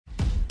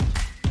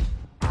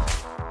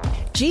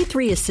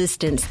G3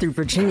 Assistance through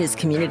Virginia's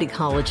community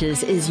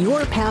colleges is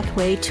your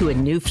pathway to a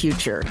new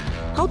future,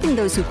 helping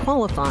those who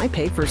qualify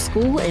pay for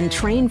school and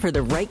train for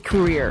the right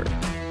career.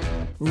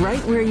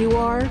 Right where you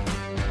are,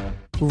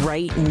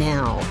 right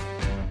now.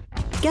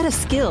 Get a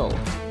skill.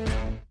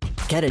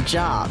 Get a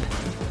job.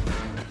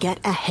 Get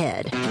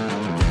ahead.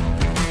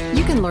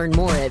 You can learn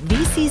more at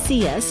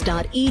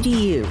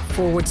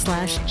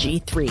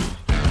vccs.edu/G3.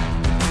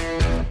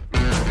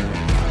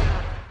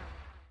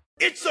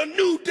 It's a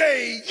new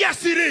day.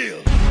 Yes, it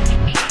is.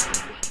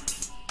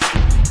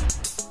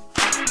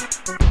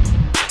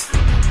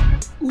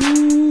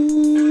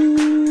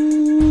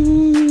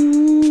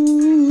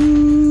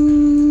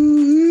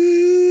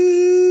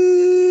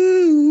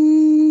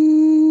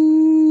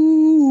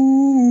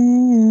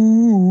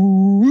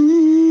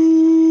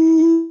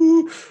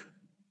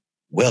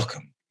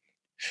 Welcome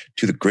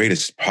to the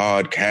greatest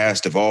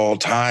podcast of all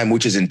time,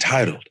 which is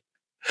entitled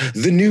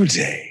The New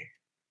Day.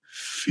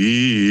 Feel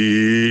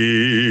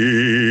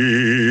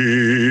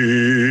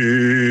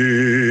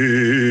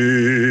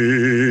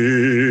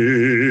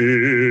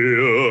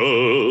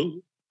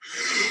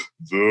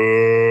the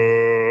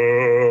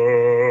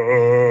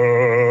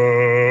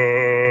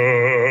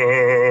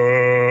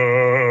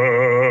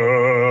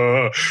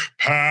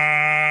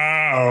power.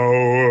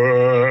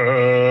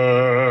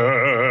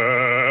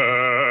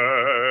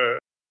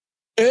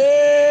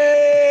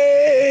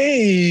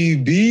 A,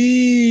 B.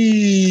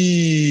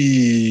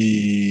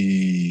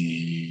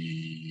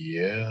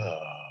 Yeah.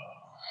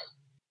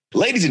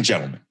 Ladies and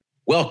gentlemen,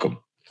 welcome.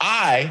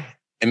 I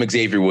am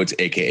Xavier Woods,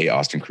 a.k.a.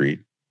 Austin Creed.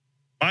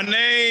 My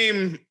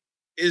name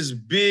is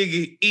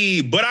Big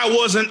E, but I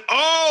wasn't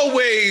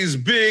always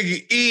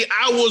Big E.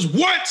 I was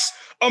once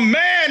a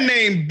man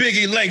named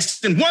Biggie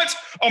Langston, once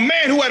a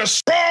man who had a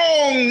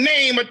strong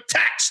name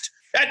attached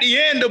at the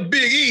end of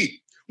Big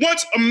E.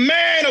 Once a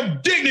man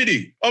of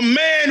dignity, a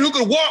man who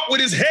could walk with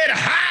his head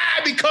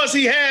high because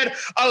he had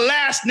a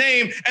last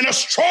name and a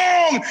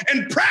strong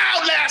and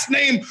proud last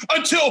name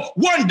until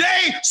one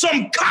day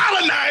some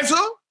colonizer,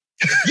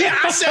 yeah,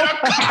 I said a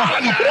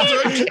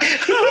colonizer,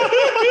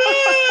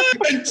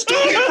 and took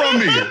it from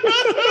me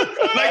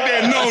like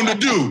they're known to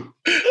do.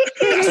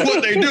 That's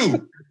what they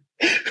do.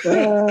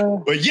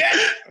 But yet,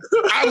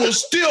 I will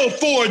still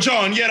forge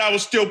on, yet I will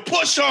still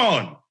push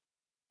on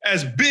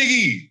as Big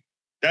E.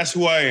 That's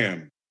who I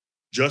am.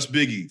 Just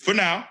Big E. For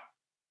now.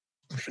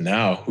 For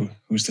now,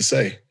 who's to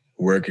say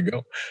where it could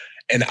go?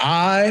 And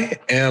I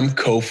am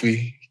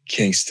Kofi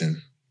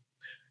Kingston.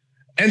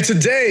 And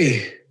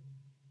today,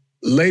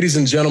 ladies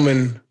and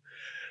gentlemen,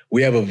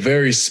 we have a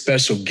very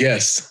special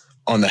guest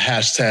on the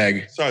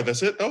hashtag. Sorry,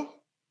 that's it though?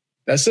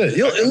 That's it.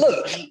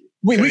 Look,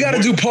 we got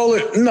to do polar.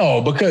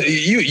 No, because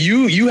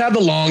you have the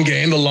long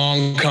game, the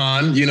long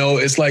con. You know,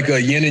 it's like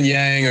a yin and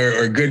yang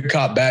or good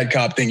cop, bad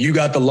cop thing. You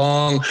got the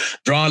long,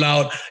 drawn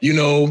out, you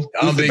know.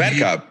 Who's the bad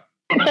cop?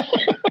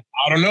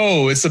 I don't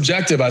know. It's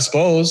subjective, I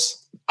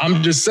suppose.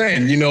 I'm just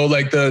saying, you know,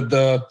 like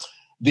the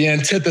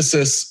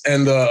antithesis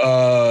and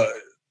the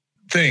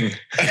thing.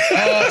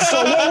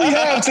 So what we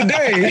have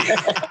today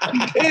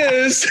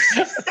is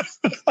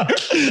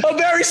a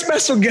very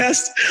special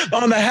guest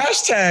on the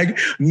hashtag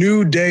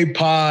New Day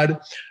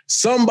Pod.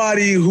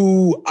 Somebody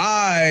who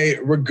I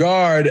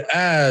regard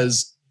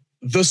as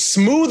the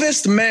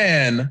smoothest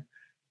man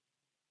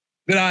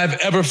that I've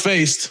ever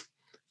faced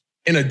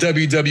in a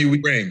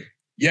WWE ring.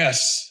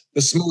 Yes,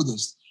 the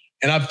smoothest.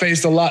 And I've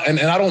faced a lot. And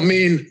I don't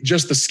mean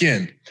just the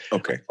skin.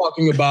 Okay. I'm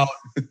talking about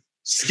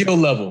skill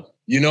level.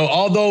 You know,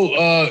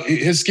 although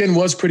his skin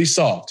was pretty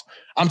soft,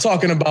 I'm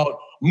talking about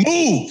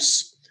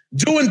moves,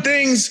 doing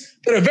things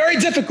that are very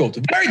difficult,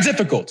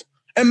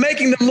 and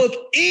making them look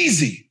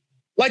easy,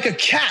 like a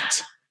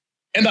cat.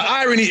 And the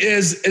irony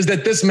is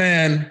that this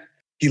man,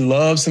 he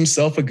loves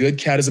himself a good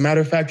cat. As a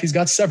matter of fact, he's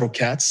got several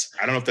cats.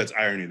 I don't know if that's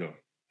irony, though.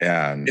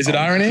 Yeah. Is it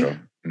irony? So.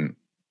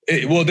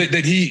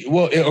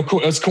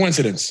 It's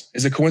coincidence.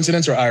 Is it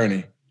coincidence or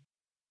irony?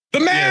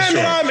 The man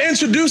that I'm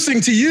introducing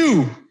to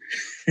you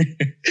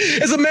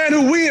is a man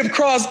who we have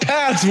crossed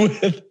paths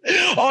with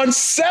on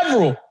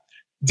several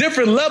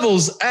different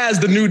levels as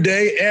the New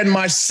Day and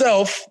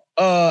myself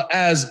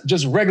as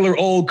just regular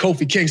old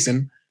Kofi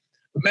Kingston.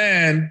 The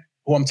man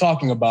who I'm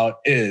talking about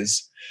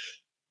is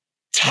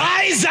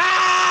Tyson!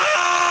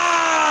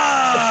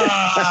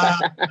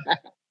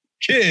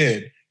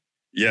 Kid.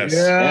 Yes.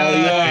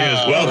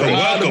 Yeah.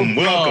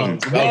 Welcome.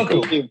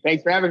 Thank you.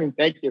 Thanks for having me.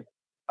 Thank you.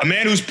 A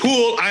man whose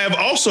pool I have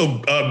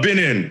also been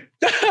in.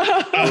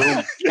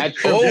 That's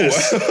true. Oh,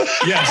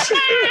 yes.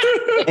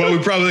 Well, we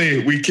should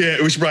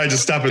probably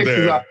just stop it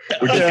there.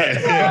 We can't.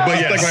 But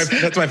yes.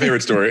 That's my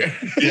favorite story.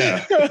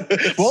 Yeah.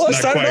 Well, let's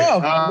start it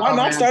off. Why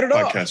not start it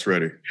off? Podcast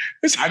ready.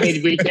 I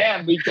mean, we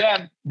can.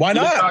 Why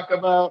not? Talk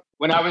about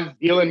when I was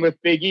dealing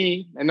with Big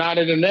E, and not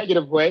in a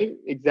negative way,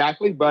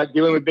 exactly, but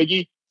dealing with Big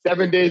E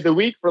 7 days a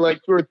week for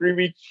like 2 or 3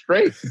 weeks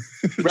straight.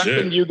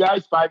 Repping you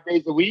guys 5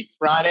 days a week,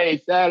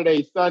 Friday,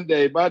 Saturday,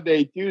 Sunday,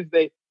 Monday,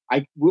 Tuesday.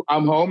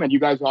 I'm home, and you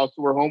guys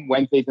also were home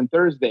Wednesdays and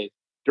Thursdays.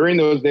 During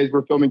those days,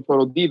 we're filming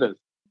Total Divas.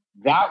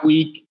 That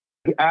week,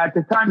 At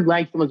the time,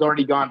 Langston was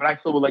already gone, but I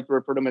still would like to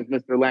refer to him as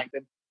Mr.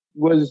 Langston.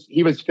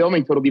 He was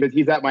filming Total Divas.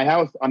 He's at my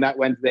house on that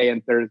Wednesday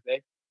and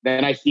Thursday.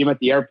 Then I see him at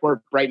the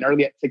airport bright and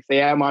early at 6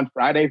 a.m. on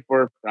Friday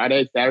for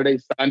Friday, Saturday,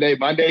 Sunday,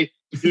 Monday,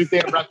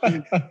 Tuesday. I'm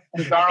wrestling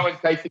Cesaro and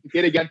Tyson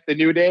Kidd against the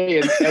New Day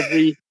in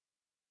every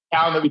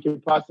town that we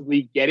could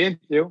possibly get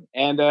into.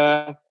 And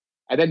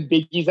then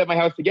Big E's at my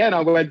house again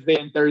on Wednesday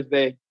and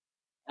Thursday.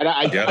 And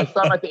I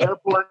saw him at the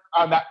airport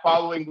on that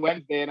following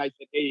Wednesday, and I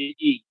said, "Hey,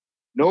 E,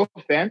 no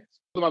offense,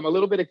 I'm a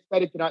little bit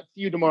excited to not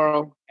see you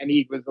tomorrow." And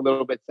he was a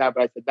little bit sad,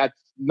 but I said, "That's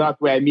not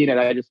the way I mean it.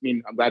 I just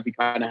mean I'm glad we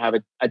kind of have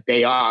a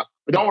day off.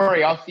 But don't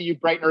worry, I'll see you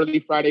bright and early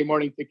Friday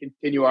morning to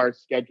continue our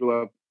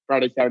schedule of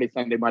Friday, Saturday,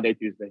 Sunday, Monday,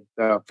 Tuesday."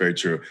 So very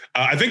true.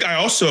 I think I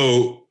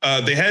also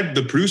they had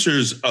the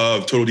producers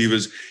of Total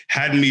Divas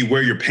had me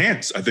wear your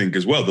pants, I think,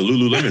 as well, the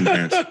Lululemon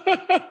pants.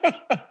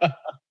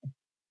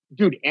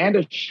 Dude, and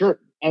a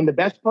shirt. And the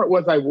best part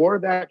was I wore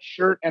that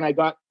shirt and I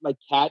got like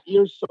cat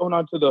ears sewn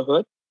onto the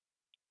hood.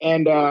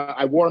 And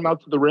I wore them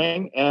out to the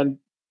ring, and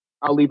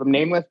I'll leave them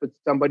nameless, but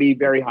somebody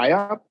very high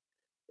up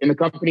in the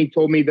company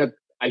told me that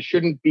I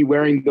shouldn't be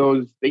wearing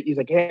those. He's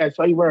like, "Hey, I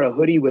saw you wear a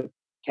hoodie with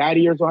cat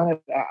ears on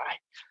it.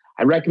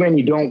 I recommend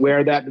you don't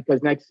wear that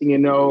because next thing you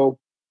know,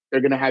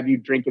 they're going to have you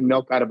drinking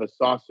milk out of a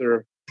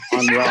saucer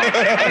on Raw."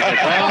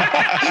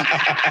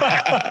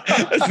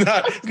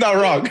 It's not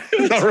wrong.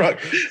 It's not wrong.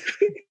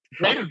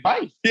 Great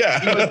advice. Yeah.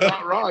 He was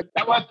not wrong.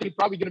 That was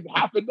probably going to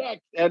happen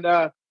next. And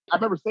I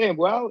remember saying,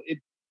 well,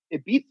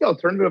 it beats the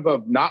alternative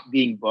of not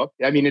being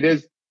booked. I mean,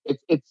 it's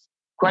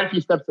quite a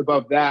few steps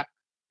above that.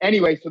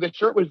 Anyway, so the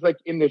shirt was like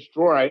in this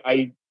drawer.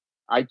 I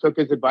took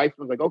his advice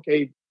and was like,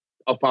 okay,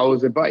 I'll follow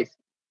his advice.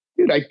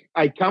 Dude,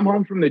 I come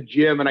home from the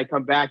gym and I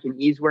come back and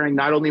he's wearing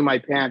not only my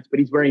pants, but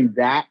he's wearing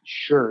that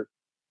shirt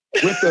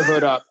with the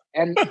hood up.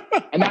 And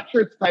that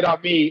shirt's tight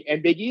on me.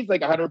 And Big E's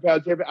like 100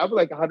 pounds heavier. I'm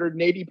like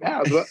 180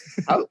 pounds.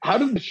 How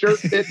does the shirt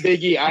fit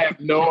Big E? I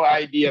have no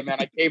idea, man.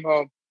 I came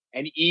home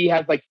and E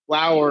has like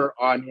flour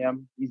on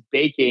him. He's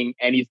baking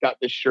and he's got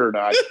the shirt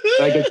on.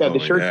 Like I said, the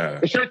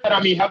shirt's tight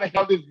on me. How the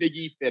hell does Big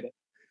E fit it?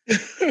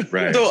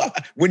 Right. So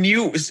when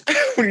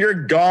you're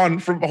gone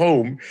from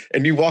home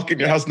and you walk in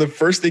your house and the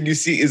first thing you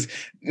see is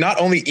not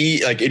only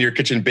E like in your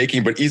kitchen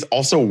baking, but he's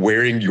also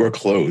wearing your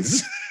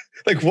clothes.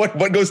 Like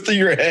what goes through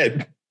your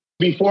head?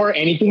 Before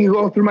anything can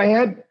go through my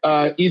head,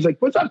 he's like,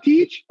 "What's up,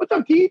 Teach? What's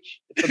up,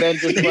 Teach?" So then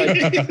just like,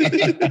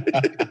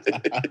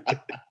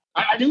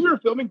 I knew we were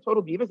filming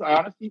Total Divas. I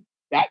honestly,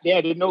 that day,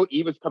 I didn't know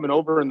E was coming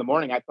over in the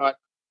morning. I thought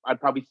I'd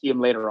probably see him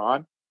later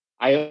on.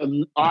 I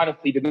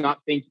honestly did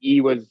not think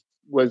E was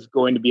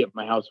going to be at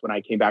my house when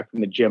I came back from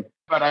the gym.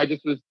 But I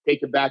just was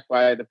taken back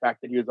by the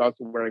fact that he was also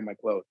wearing my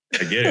clothes.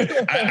 I get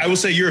it. I will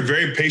say you're a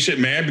very patient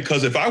man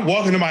because if I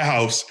walk into my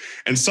house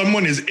and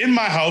someone is in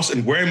my house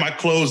and wearing my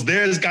clothes,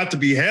 there's got to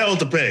be hell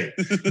to pay.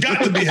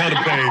 Got to be hell to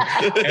pay.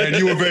 And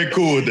you were very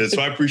cool with this,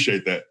 so I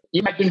appreciate that.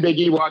 You imagine Big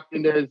E walked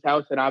into his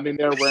house and I'm in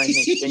there wearing a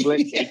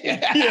singlet.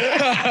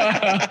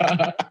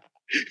 Yeah.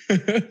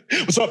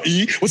 What's up,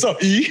 E? What's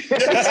up, E?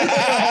 The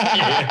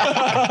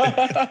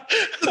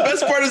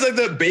best part is like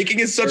the baking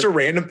is such a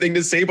random thing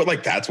to say, but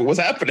like that's what was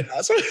happening.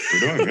 That's what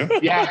we're doing.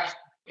 Yeah. Yeah.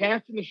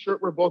 Pants and the shirt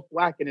were both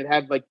black, and it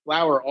had like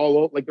flour all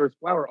over. Like there was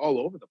flour all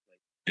over the place.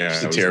 Yeah,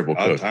 it's a terrible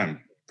cook.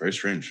 Time. Very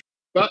strange.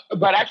 But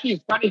actually,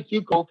 it's funny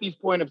too. Kofi's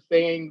point of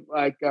saying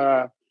like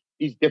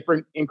these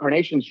different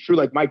incarnations. True.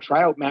 Like my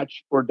tryout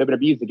match for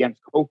WWE is against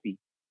Kofi.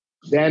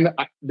 Then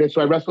so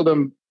I wrestled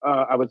him.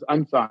 I was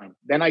unsigned.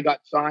 Then I got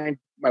signed,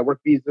 my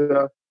work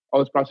visa, all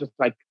this process.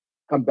 I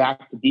come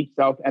back to Deep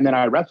South, and then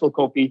I wrestled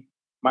Kofi.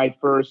 My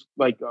first,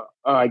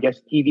 I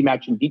guess, TV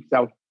match in Deep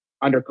South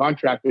under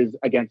contract is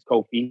against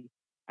Kofi.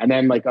 And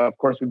then, of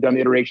course, we've done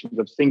iterations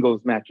of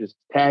singles matches,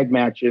 tag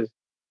matches,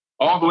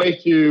 all the way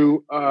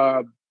to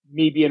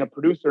me being a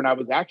producer. And I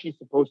was actually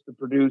supposed to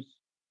produce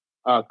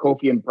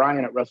Kofi and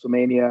Bryan at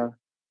WrestleMania.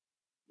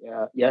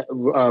 For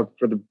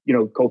the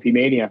Kofi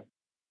Mania.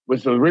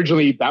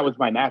 That was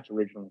my match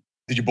originally.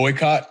 Did you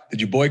boycott?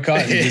 You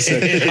just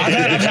said,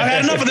 I've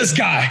had enough of this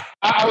guy.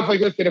 I was like,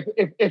 listen,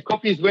 if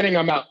Kofi's winning,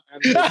 I'm out.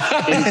 They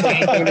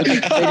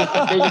just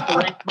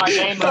erased my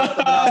name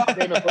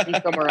and put me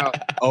somewhere else.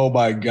 Oh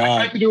my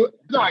God.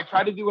 I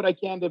tried to do what I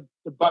can to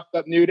bust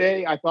up New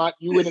Day. I thought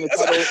you winning the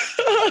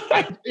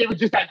title, it was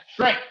just that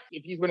strength.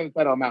 If he's winning the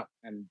title, I'm out.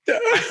 And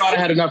I thought I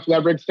had enough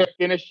leverage to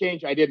finish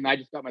change. I didn't. I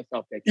just got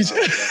myself taken out.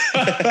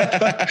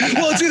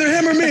 Well, it's either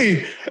him or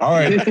me. All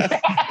right.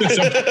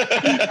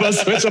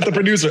 Let's switch up the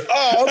producer.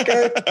 Oh,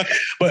 okay.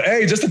 But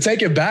hey, just to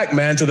take it back,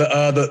 man, to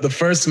the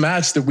first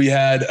match that we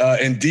had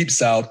in Deep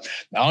South.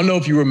 I don't know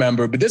if you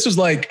remember, but this was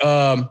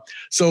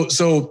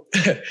so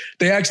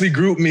they actually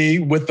grouped me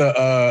with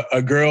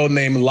a girl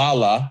named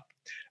Lala,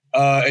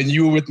 and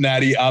you were with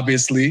Natty,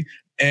 obviously.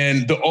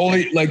 And the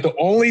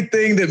only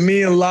thing that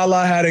me and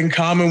Lala had in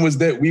common was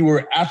that we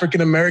were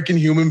African-American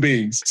human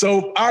beings.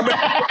 So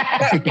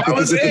that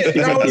was it.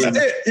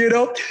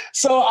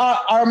 So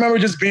I remember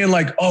just being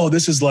like, oh,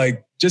 this is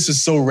like just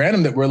is so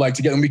random that we're like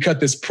together. And we cut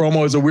this promo.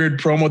 It was a weird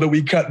promo that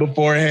we cut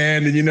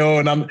beforehand. And,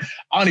 and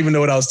I don't even know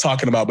what I was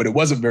talking about, but it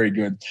wasn't very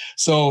good.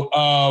 So,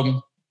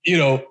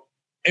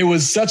 it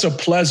was such a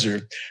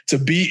pleasure to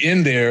be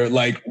in there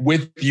like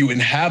with you and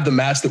have the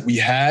match that we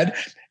had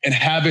and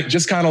have it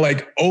just kind of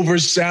like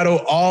overshadow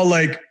all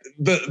like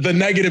the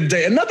negative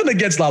day. And nothing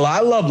against Lala. I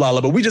love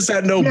Lala, but we just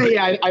had no.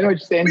 Yeah, I know what you're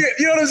saying.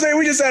 You know what I'm saying?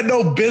 We just had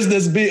no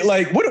business being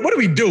like, what are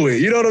we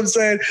doing? You know what I'm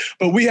saying?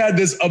 But we had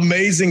this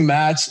amazing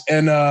match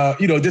and,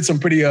 did some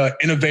pretty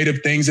innovative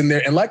things in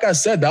there. And like I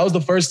said, that was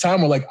the first time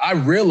where like I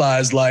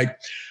realized like,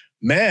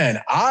 man,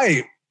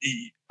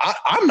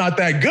 I'm not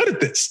that good at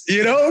this,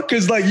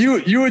 because like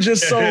you were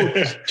just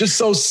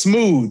so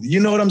smooth. You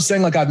know what I'm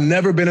saying? Like I've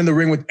never been in the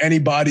ring with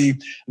anybody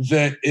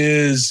that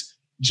is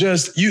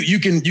just you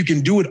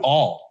can do it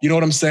all. You know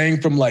what I'm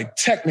saying? From like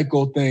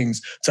technical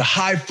things to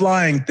high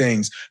flying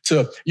things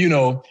to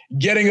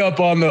getting up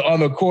on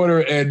the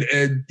quarter and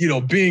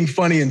being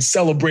funny and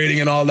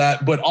celebrating and all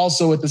that, but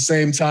also at the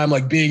same time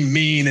like being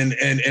mean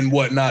and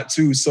whatnot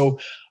too. So.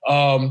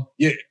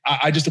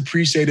 I just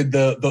appreciated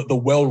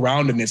the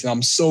well-roundedness, and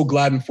I'm so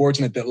glad and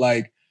fortunate that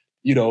like,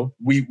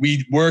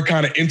 we were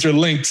kind of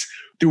interlinked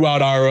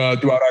throughout our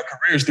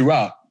careers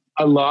throughout.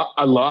 A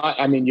lot.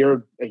 I mean,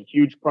 you're a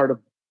huge part of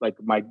like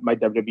my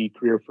WWE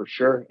career for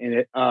sure, and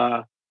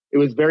it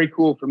was very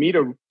cool for me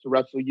to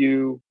wrestle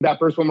you that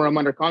first one where I'm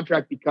under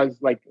contract because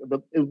like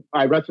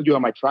I wrestled you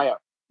on my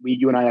tryout.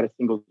 You and I had a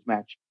singles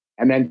match,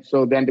 and then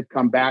to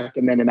come back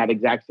and then in that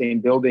exact same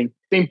building,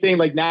 same thing.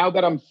 Like now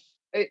that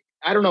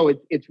I don't know.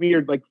 It's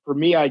weird. Like for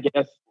me, I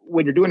guess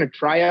when you're doing a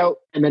tryout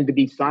and then to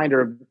be signed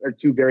are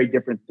two very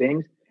different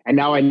things. And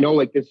now I know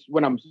like this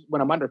when I'm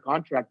under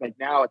contract. Like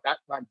now at that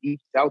time,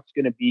 Deep South's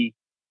going to be,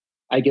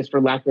 I guess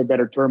for lack of a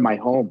better term, my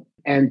home.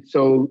 And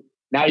so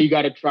now you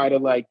got to try to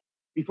like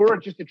before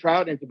it's just a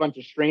tryout and it's a bunch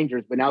of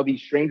strangers, but now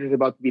these strangers are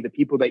about to be the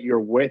people that you're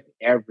with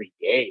every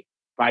day,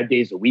 5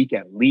 days a week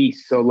at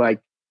least. So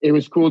like it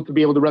was cool to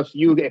be able to wrestle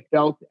you. It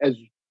felt as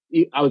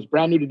I was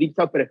brand new to Deep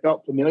South, but it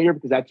felt familiar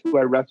because that's who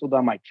I wrestled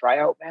on my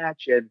tryout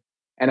match.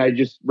 And I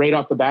just, right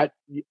off the bat,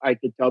 I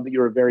could tell that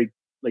you were very,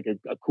 like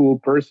a cool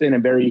person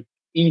and very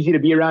easy to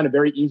be around and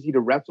very easy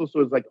to wrestle. So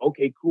it was like,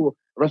 okay, cool.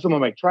 I wrestled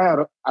on my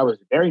tryout. I was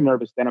very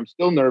nervous then. I'm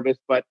still nervous,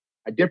 but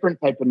a different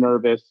type of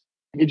nervous.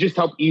 It just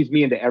helped ease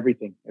me into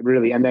everything,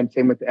 really. And then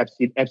same with the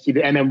FC,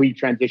 and then we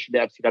transitioned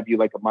to FCW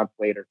like a month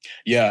later.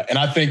 Yeah, and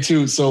I think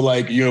too. So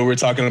like we're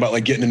talking about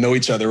like getting to know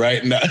each other,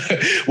 right? And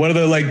one of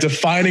the like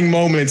defining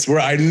moments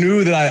where I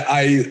knew that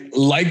I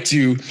liked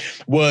you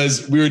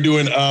was we were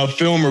doing a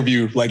film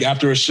review like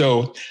after a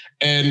show.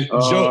 And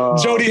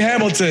Jody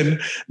Hamilton,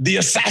 the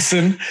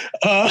assassin,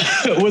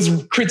 was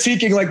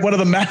critiquing like one of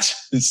the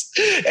matches,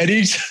 and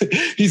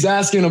he's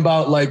asking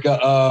about like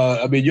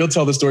I mean, you'll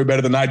tell the story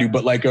better than I do,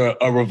 but like a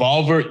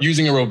revolver,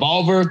 using a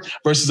revolver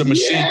versus a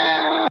machine.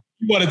 Yeah.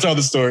 You want to tell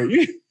the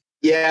story?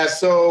 Yeah.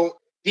 So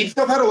Deep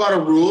South had a lot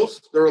of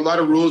rules. There were a lot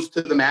of rules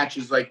to the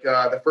matches. Like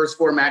the first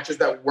 4 matches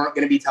that weren't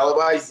going to be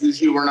televised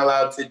usually weren't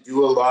allowed to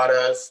do a lot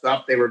of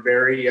stuff. They were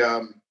very,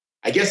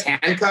 I guess,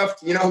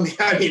 handcuffed.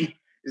 I mean.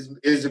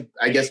 Is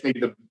I guess maybe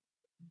the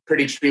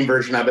pretty extreme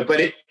version of it, but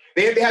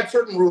they had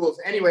certain rules.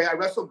 Anyway, I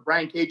wrestled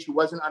Brian Cage, who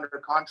wasn't under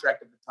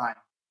contract at the time,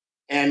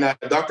 and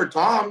Dr.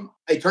 Tom.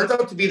 It turns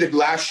out to be the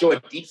last show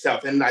at Deep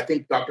South, and I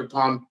think Dr.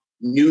 Tom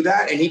knew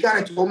that, and he kind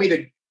of told me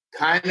to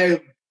kind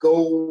of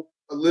go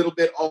a little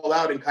bit all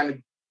out and kind of.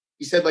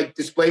 He said like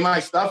display my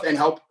stuff and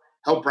help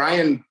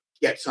Brian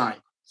get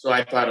signed. So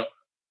I thought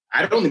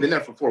I'd only been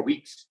there for 4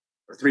 weeks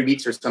or 3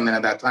 weeks or something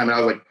at that time, and I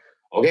was like.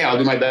 Okay, I'll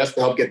do my best to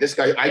help get this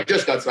guy. I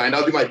just got signed.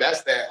 I'll do my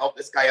best to help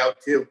this guy out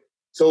too.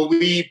 So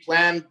we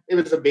planned, it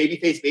was a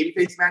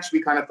babyface match. We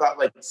kind of thought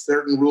like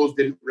certain rules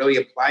didn't really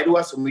apply to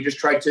us. And we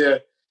just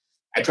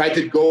I tried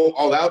to go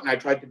all out and I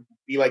tried to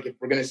be like, if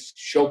we're going to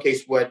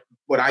showcase what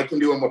I can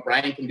do and what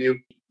Brian can do,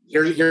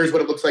 here's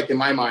what it looks like in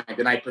my mind.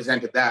 And I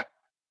presented that.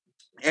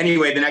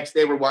 Anyway, the next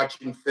day we're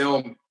watching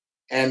film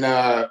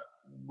and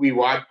we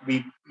watched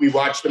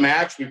the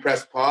match. We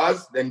pressed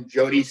pause. Then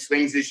Jody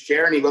swings his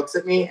chair and he looks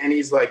at me and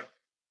he's like,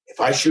 if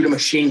I shoot a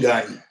machine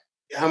gun,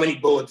 how many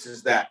bullets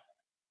is that?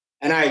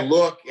 And I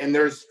look and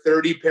there's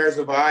 30 pairs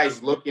of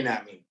eyes looking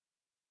at me.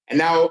 And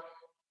now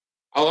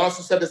I'll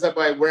also set this up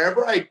by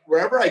wherever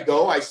I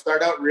go, I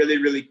start out really,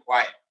 really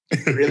quiet.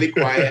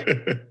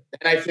 And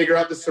I figure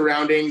out the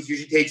surroundings.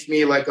 Usually takes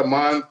me like a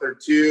month or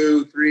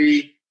 2,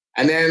 3.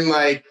 And then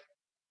like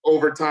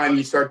over time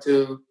I start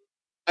to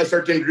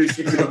introduce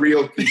you to the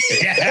real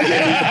people.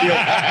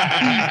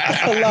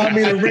 Allow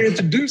me to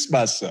reintroduce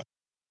myself.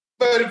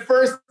 But at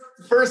first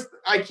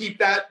I keep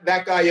that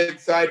guy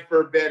inside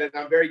for a bit, and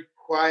I'm very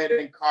quiet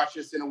and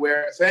cautious and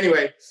aware. So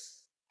anyway,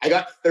 I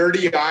got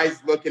 30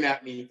 eyes looking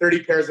at me,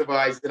 30 pairs of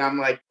eyes, and I'm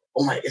like,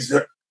 oh my, is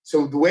there?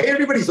 So the way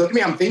everybody's looking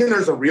at me, I'm thinking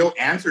there's a real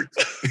answer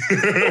to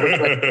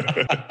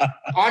it. Like,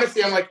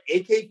 honestly, I'm like,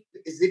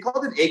 is it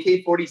called an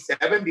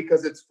AK-47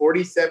 because it's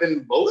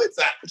 47 bullets?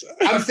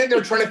 I'm sitting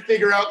there trying to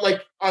figure out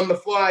like on the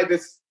fly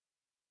this,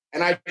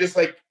 and I just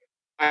like,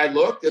 I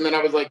looked and then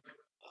I was like,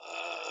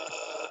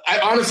 I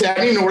honestly, I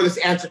didn't even know where this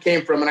answer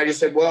came from. And I just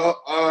said,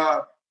 well,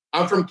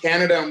 I'm from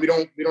Canada and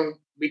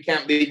we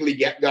can't legally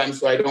get guns.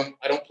 So I don't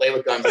play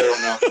with guns. I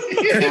don't know.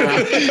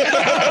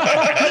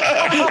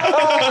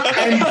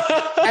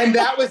 and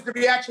that was the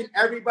reaction.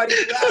 Everybody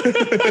laughed.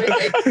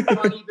 It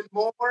on even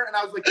more. And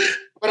I was like,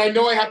 but I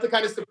know I have to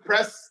kind of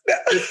suppress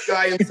this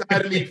guy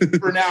inside of me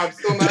for now. I'm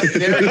still not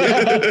there.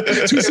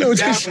 Too soon.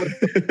 He's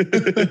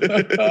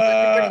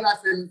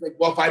like,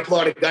 well, if I pull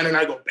out a gun and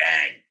I go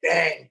bang,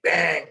 bang,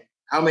 bang,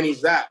 how many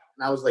is that?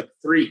 And I was like,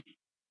 3.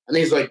 And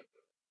he's like,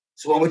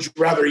 so what would you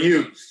rather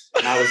use?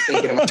 And I was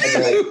thinking in my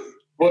head,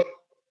 like,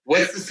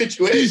 what's the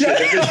situation? Am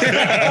I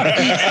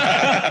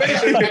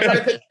trying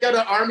to take out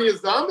an army of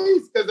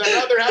zombies? Because I'd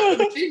rather have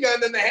the machine gun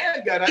than the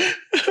handgun. I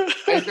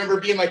just remember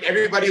being like,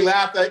 everybody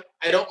laughed. I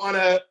don't want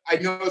to, I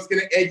know it's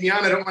going to egg me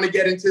on. I don't want to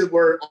get into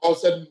where all of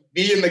a sudden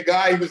being the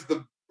guy who's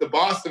the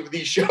boss of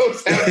these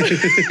shows.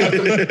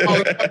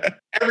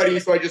 Everybody.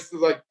 So I just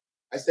was like,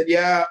 I said,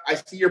 yeah, I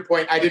see your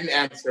point. I didn't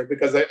answer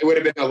because it would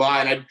have been a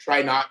lie and I'd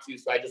try not to.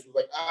 So I just was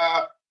like,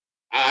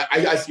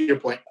 I see your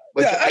point.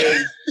 But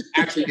I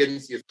actually didn't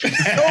see it.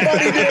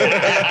 Nobody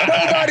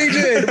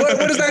did. What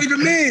does that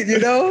even mean? You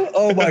know?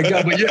 Oh my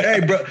God. But hey,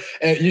 bro,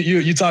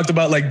 you talked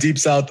about like Deep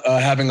South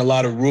having a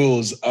lot of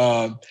rules.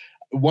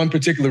 One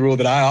particular rule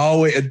that I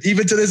always,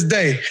 even to this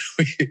day,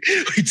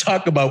 we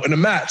talk about in a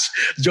match.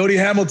 Jody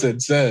Hamilton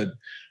said,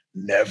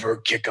 never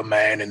kick a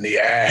man in the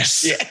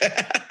ass.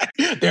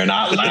 Yeah. They're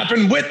not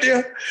laughing with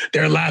you.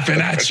 They're laughing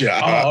at you.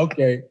 Oh,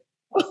 okay.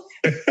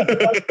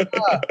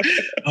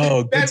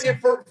 Oh,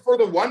 for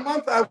the 1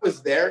 month I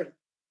was there,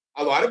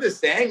 a lot of the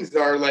sayings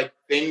are like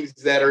things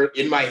that are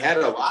in my head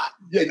a lot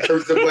in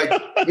terms of like,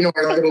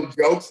 our little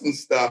jokes and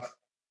stuff.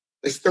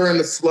 Like stirring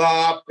the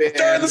slop and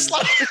a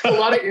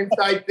lot of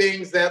inside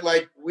things that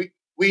like we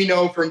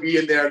know from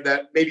being there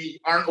that maybe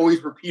aren't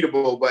always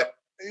repeatable, but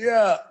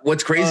yeah.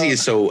 What's crazy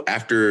is so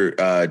after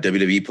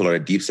WWE pulled out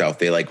of Deep South,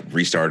 they like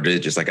restarted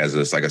it just like as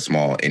a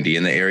small indie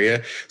in the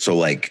area.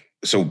 So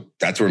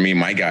that's where me and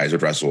my guys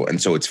would wrestle.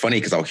 And so it's funny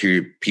because I'll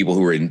hear people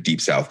who are in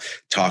Deep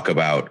South talk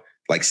about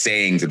like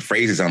sayings and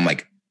phrases. I'm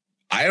like,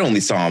 I only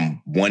saw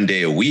him one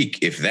day a week,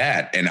 if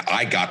that. And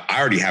I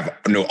already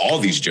know all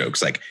these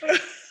jokes. Like,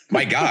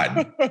 my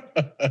God,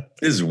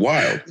 this is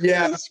wild.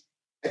 Yeah.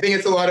 I think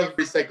it's a lot of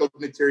recycled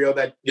material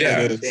that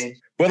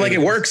changed. But like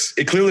it works.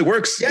 It clearly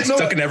works. Yeah, it's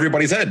stuck in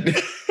everybody's head.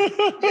 So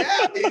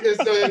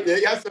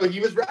he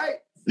was right.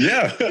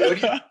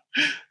 Yeah.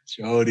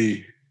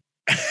 Jody.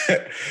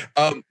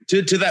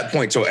 To that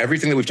point, so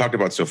everything that we've talked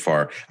about so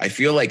far, I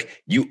feel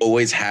like you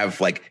always have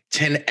like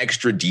 10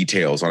 extra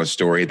details on a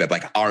story that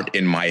like aren't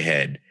in my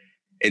head.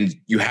 And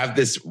you have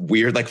this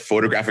weird like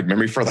photographic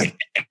memory for like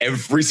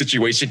every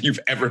situation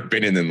you've ever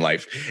been in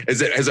life.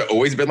 Has it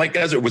always been like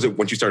that, or was it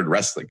once you started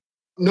wrestling?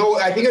 No,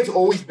 I think it's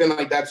always been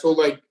like that. So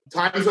like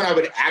times when I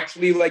would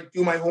actually like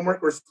do my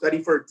homework or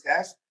study for a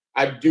test,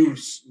 I'd do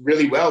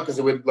really well because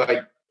it would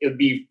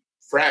be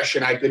fresh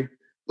and I could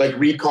like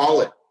recall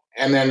it.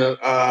 And then,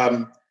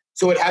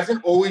 so it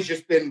hasn't always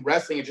just been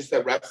wrestling. It's just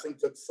that wrestling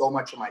took so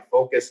much of my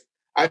focus.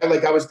 I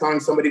was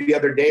telling somebody the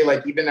other day,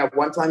 like even at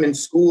one time in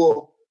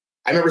school,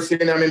 I remember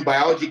sitting there, I'm in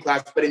biology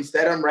class, but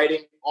instead I'm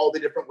writing all the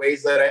different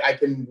ways that I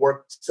can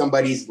work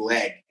somebody's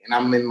leg. And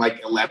I'm in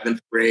like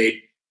 11th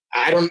grade.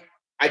 I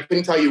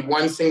couldn't tell you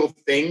one single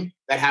thing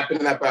that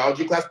happened in that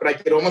biology class, but I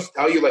could almost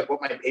tell you like what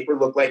my paper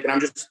looked like. And I'm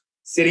just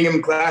sitting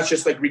in class,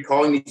 just like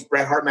recalling these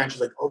Bret Hart matches.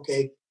 Like,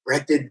 okay,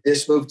 Bret did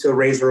this move to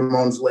Razor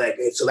Ramon's leg.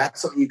 Okay, so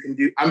that's something you can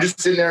do. I'm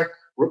just sitting there.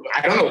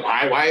 I don't know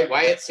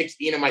why at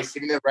 16 am I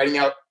sitting there writing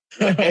out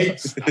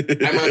eggs?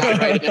 I'm not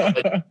writing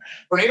out like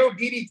tornado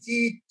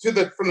DDT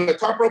from the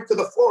top rope to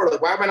the floor.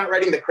 Like, why am I not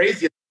writing the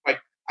craziest? Like,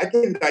 I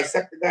can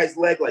dissect the guy's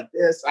leg like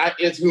this.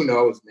 Who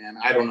knows, man?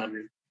 I don't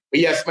understand.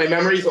 But yes, my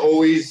memory's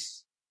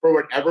always, for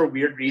whatever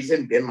weird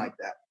reason, been like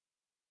that.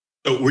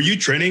 So were you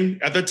training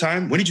at that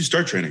time? When did you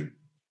start training?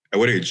 At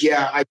what age?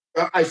 Yeah,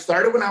 I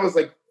started when I was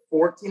like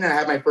 14 and I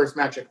had my first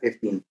match at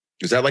 15.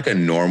 Is that like a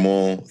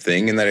normal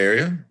thing in that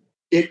area?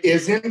 It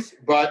isn't,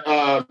 but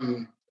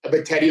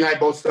Teddy and I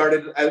both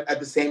started at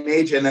the same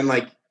age. And then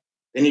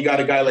then you got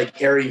a guy like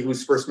Harry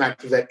whose first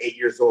match was at 8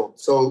 years old.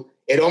 So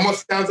it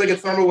almost sounds like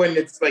it's normal when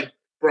it's like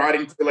brought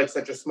into like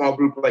such a small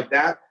group like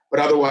that. But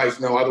otherwise,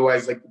 no,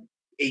 like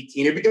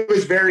 18. It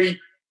was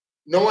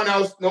no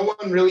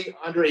one really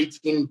under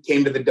 18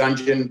 came to the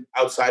dungeon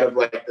outside of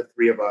like the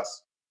three of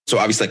us. So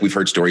obviously, like we've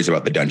heard stories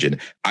about the dungeon.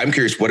 I'm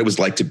curious what it was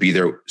like to be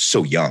there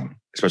so young,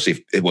 especially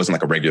if it wasn't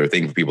like a regular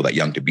thing for people that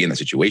young to be in that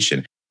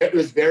situation. It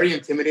was very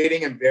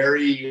intimidating and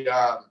very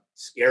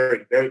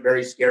scary, very,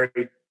 very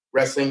scary.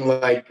 Wrestling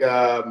like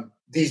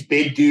these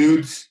big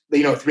dudes,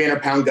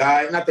 300-pound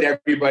guy. Not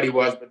that everybody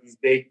was, but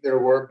there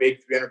were big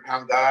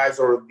 300-pound guys,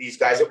 or these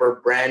guys that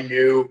were brand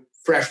new,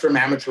 fresh from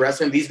amateur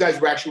wrestling. These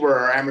guys were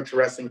our amateur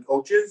wrestling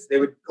coaches. They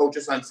would coach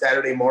us on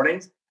Saturday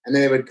mornings, and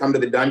then they would come to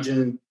the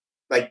dungeon.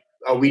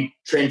 We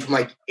trained from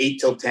 8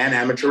 till 10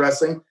 amateur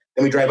wrestling.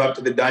 Then we drive up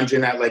to the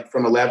dungeon at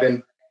from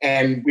 11,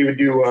 and we would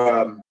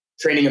do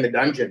training in the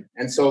dungeon.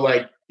 And so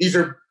these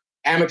are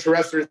amateur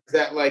wrestlers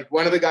that like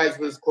one of the guys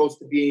was close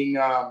to being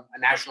a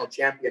national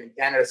champion in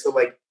Canada. So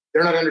like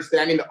they're not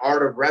understanding the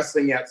art of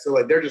wrestling yet. So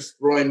like they're just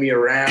throwing me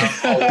around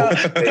all over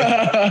the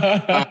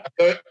place.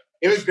 So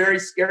it was very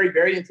scary,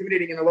 very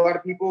intimidating. And a lot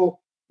of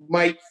people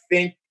might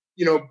think,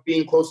 you know,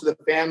 being close to the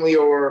family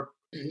or,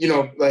 you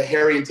know, like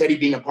Harry and Teddy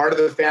being a part of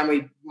the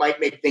family might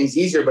make things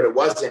easier, but it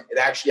wasn't. It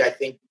actually, I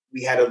think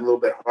we had it a little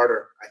bit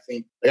harder. I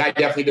think like I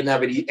definitely didn't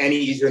have it any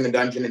easier in the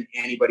dungeon than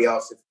anybody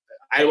else.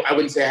 I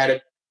wouldn't say I had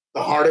it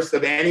the hardest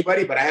of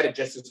anybody, but I had it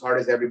just as hard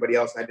as everybody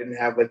else. I didn't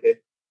have like an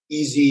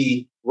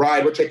easy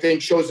ride, which I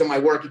think shows in my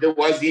work. If it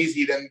was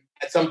easy, then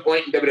at some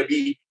point in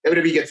WWE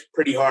gets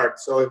pretty hard.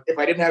 So if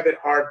I didn't have it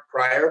hard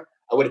prior,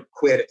 I would have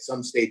quit at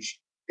some stage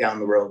down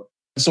the road.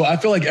 So I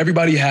feel like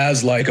everybody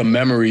has like a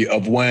memory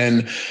of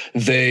when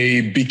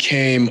they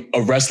became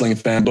a wrestling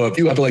fan, but I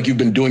feel like you've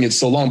been doing it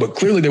so long, but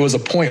clearly there was a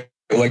point,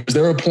 like, was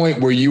there a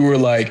point where you were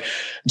like,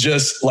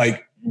 just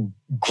like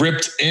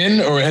gripped in,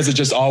 or has it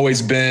just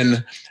always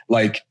been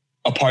like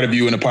a part of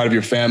you and a part of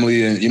your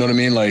family? And you know what I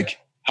mean? Like,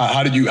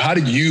 how did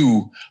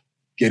you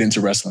get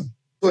into wrestling?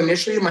 So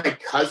initially my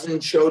cousin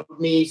showed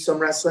me some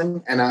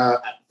wrestling, and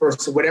for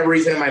whatever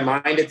reason in my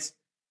mind, it's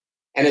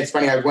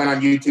funny, I went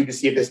on YouTube to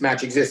see if this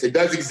match exists. It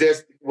does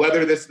exist,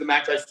 whether this is the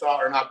match I saw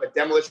or not, but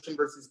Demolition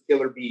versus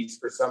Killer Bees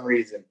for some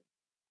reason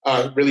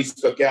really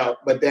stuck out.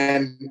 But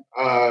then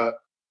I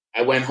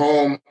went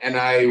home and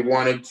I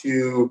wanted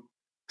to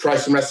try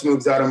some wrestling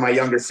moves out on my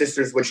younger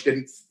sisters, which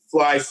didn't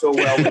fly so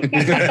well.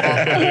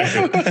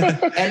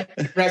 And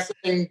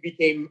wrestling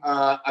became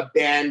a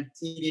banned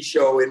TV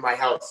show in my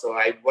house, so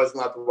I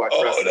wasn't allowed to watch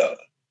wrestling. No.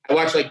 I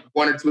watched like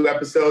 1 or 2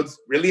 episodes,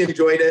 really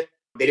enjoyed it.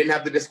 They didn't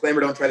have the disclaimer,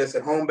 don't try this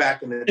at home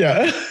back in the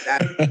day.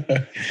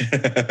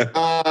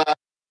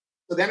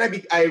 So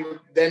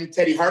then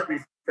Teddy Hart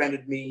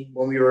befriended me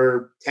when we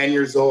were 10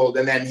 years old.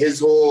 And then his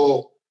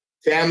whole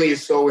family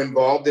is so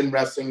involved in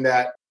wrestling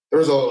that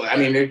all of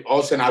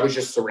a sudden I was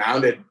just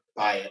surrounded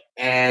by it.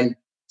 And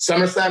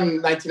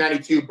SummerSlam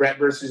 1992, Brett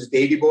versus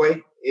Davey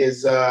Boy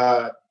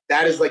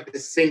that is like the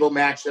single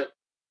match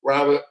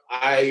where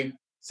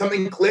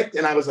something clicked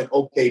and I was like,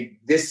 okay,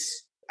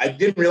 I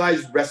didn't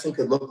realize wrestling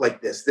could look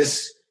like this.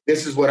 This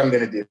is what I'm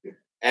going to do.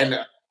 And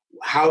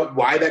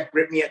why that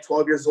gripped me at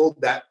 12 years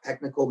old, that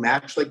technical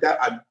match like that,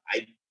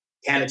 I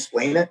can't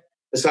explain it.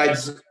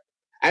 Besides,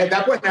 at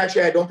that point,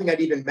 actually, I don't think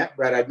I'd even met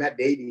Brett. I'd met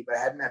Davey, but I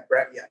hadn't met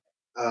Brett yet.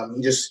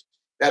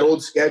 That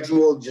old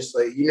schedule, just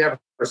like you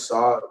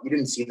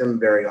didn't see them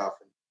very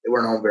often. They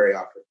weren't home very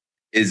often.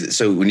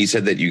 So when you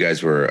said that you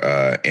guys were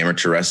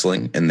amateur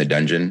wrestling in the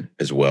dungeon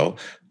as well,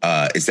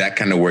 is that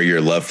kind of where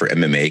your love for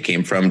MMA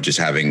came from, just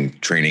having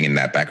training in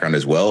that background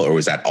as well? Or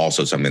was that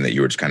also something that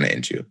you were just kind of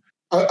into?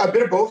 A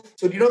bit of both.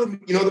 So do you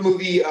know the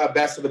movie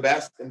Best of the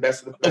Best and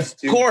Best of the Best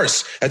 2? Of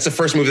course. That's the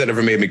first movie that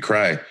ever made me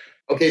cry.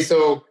 Okay,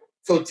 so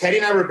Teddy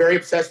and I were very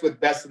obsessed with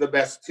Best of the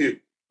Best 2.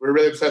 We were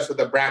really obsessed with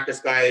the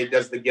Brackus guy who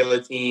does the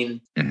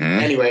guillotine. Mm-hmm.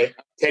 Anyway,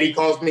 Teddy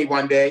calls me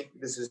one day.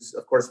 This is,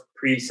 of course,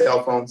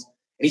 pre-cell phones.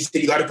 And he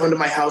said, you got to come to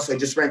my house. I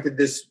just rented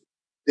this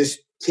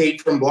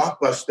tape from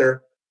Blockbuster.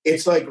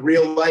 It's like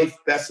real life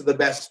Best of the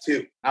Best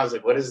 2. I was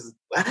like, what?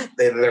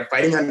 They're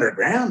fighting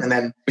underground? And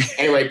then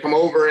anyway, come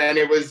over and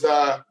it was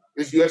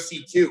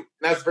UFC 2. And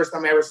that's the first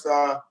time I ever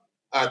saw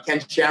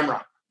Ken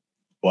Shamrock.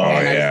 Wow,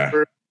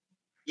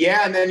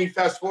 yeah. And then you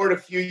fast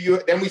forward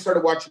then we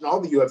started watching all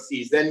the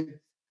UFCs. Then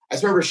I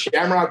just remember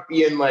Shamrock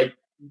being like,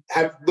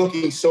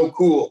 looking so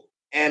cool.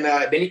 And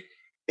then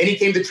he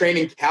came to train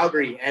in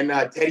Calgary, and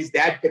Teddy's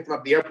dad picked him up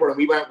at the airport, and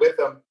we went with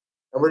him.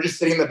 And we're just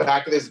sitting in the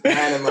back of this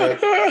van, and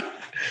like,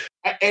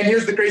 and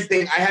here's the crazy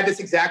thing: I had this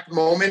exact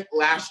moment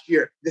last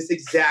year. This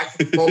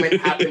exact moment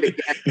happened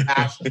again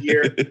last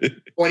year,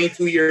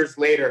 22 years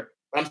later.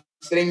 I'm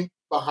sitting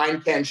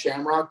behind Ken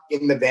Shamrock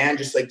in the van,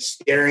 just like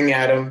staring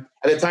at him.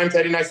 At the time,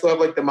 Teddy and I still have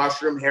like the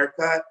mushroom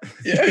haircut.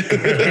 Yeah.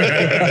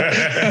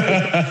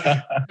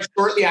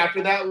 Shortly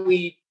after that,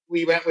 we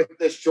went with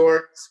the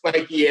short,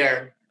 spiky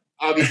hair.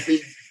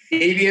 Obviously,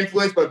 Davey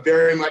influence, but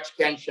very much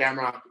Ken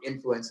Shamrock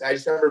influence. I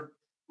just remember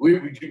we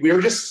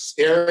were just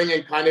staring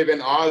and kind of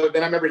in awe.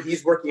 Then I remember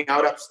he's working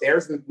out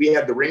upstairs, and we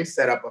had the ring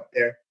set up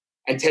there.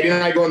 And Teddy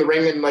and I go in the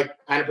ring and like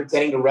kind of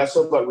pretending to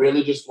wrestle, but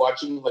really just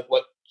watching like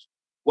what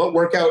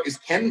workout is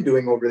Ken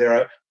doing over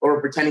there? Or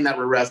we're pretending that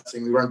we're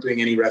wrestling. We weren't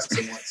doing any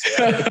wrestling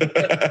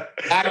whatsoever.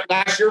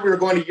 Last year we were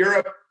going to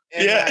Europe,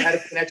 and I had a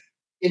connection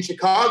in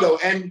Chicago.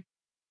 And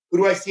who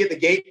do I see at the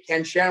gate?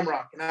 Ken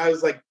Shamrock. And I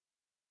was like,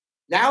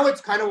 now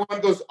it's kind of one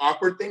of those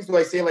awkward things. Do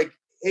I say like,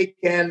 hey,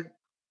 Ken,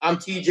 I'm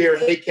TJ, or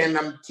hey, Ken,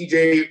 I'm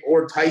TJ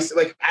or Tyson?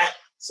 Like,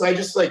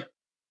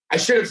 I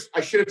should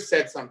have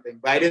said something,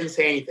 but I didn't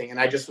say anything. And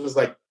I just was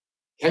like,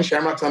 Ken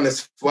Shamrock's on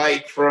this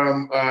flight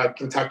from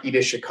Kentucky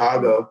to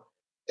Chicago.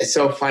 It's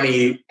so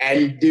funny.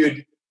 And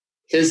dude,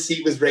 his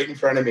seat was right in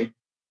front of me.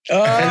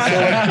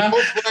 And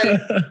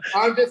so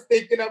I'm just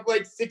thinking of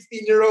like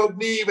 16-year-old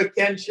me with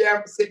Ken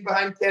Shamrock sitting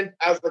behind Ken.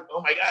 I was like,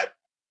 oh my God.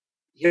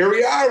 Here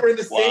we are. We're in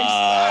the same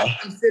spot.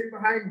 I'm sitting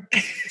behind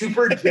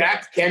super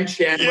jacked Ken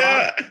Shamrock.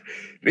 Yeah.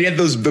 He had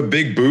the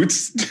big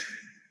boots.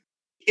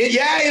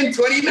 In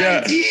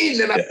 2019.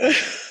 Yeah.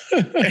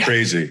 And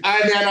Crazy.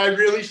 I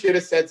really should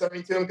have said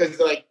something to him because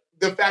like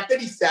the fact that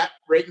he sat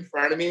right in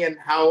front of me and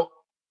how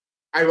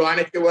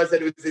ironic it was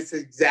that it was this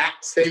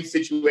exact same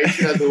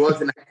situation as it was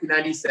in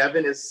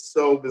 1997 is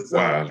so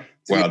bizarre.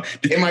 Wow.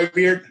 In my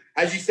weird,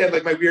 as you said,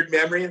 like my weird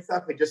memory and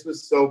stuff, it just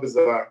was so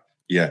bizarre.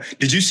 Yeah.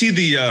 Did you see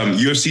the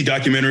UFC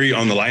documentary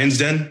on the Lion's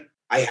Den?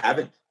 I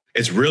haven't.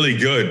 It's really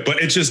good,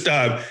 but it's just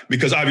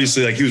because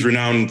obviously like he was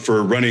renowned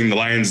for running the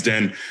Lion's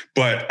Den,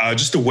 but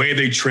just the way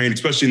they trained,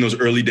 especially in those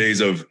early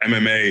days of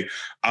MMA,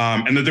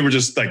 and that they were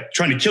just like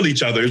trying to kill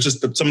each other. It's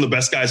just some of the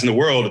best guys in the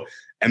world.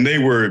 And they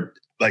were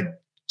like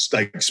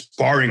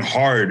sparring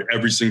hard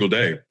every single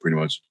day, pretty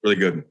much. Really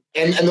good.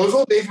 And those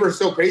old days were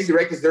so crazy,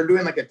 right? Because they're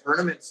doing like a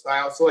tournament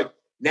style. So like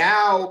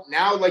now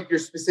like you're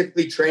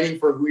specifically training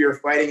for who you're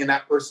fighting and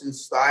that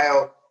person's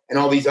style and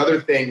all these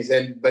other things.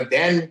 But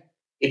then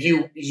if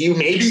you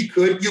maybe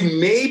could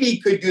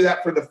do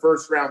that for the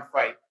first round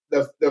fight,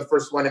 the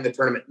first one in the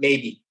tournament,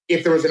 maybe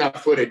if there was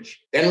enough footage.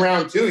 Then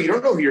round 2, you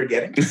don't know who you're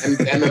getting, and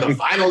then the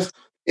finals.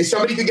 If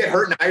somebody could get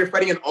hurt, now you're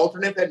fighting an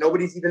alternate that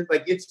nobody's even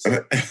like. It's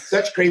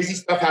such crazy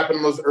stuff happened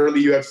in those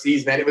early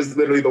UFCs, man. It was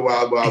literally the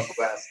wild west.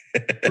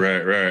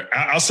 Right.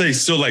 I'll say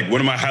still like one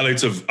of my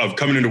highlights of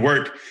coming into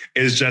work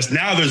is just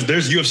now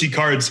there's UFC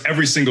cards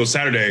every single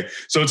Saturday.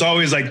 So it's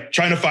always like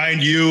trying to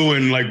find you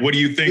and like, what do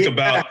you think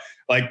about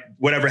like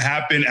whatever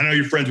happened? I know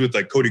you're friends with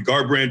like Cody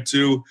Garbrandt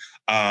too.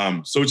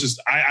 So it's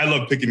just, I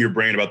love picking your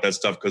brain about that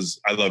stuff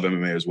because I love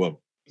MMA as well.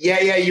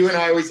 Yeah. You and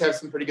I always have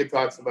some pretty good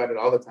talks about it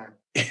all the time.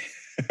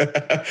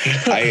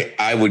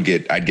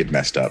 I'd get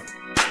messed up.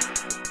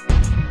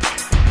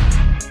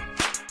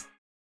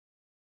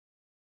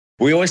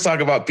 We always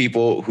talk about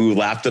people who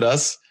laughed at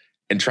us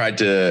and tried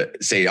to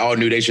say, oh,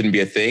 New Day shouldn't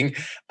be a thing.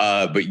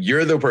 But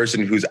you're the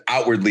person who's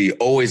outwardly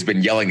always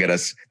been yelling at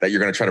us that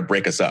you're going to try to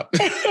break us up.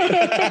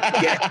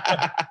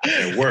 Yeah.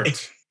 It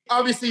worked.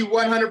 Obviously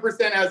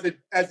 100%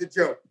 as a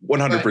joke.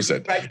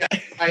 100%.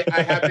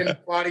 I have been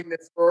plotting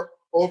this for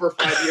over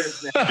 5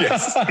 years now.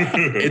 Yes.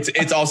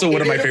 It's also one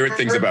of my favorite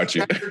things about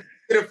you.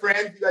 Good of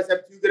friends, you guys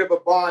have too good of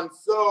a bond.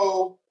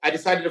 So I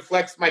decided to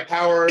flex my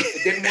power.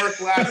 It didn't work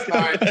last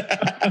time.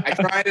 I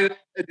tried it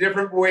a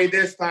different way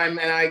this time,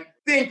 and I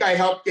think I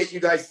helped get you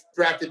guys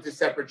drafted to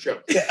separate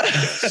shows. Yeah.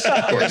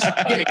 Of course.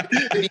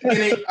 The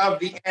beginning of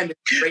the end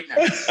right now.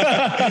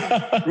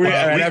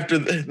 Right after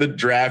the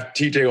draft,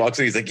 TJ walks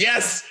in. He's like,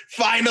 "Yes,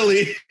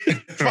 finally,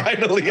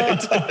 finally!"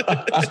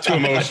 It's too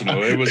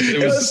emotional. It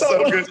was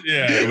so good.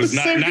 Yeah, it was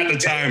not the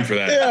time for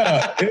that.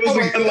 Yeah, it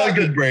was a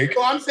good break.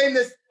 So I'm saying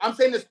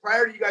this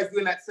prior to you guys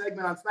doing that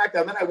segment on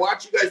SmackDown. Then I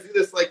watch you guys do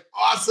this like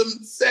awesome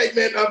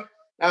segment of.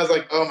 I was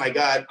like, oh my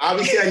God.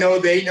 Obviously, I know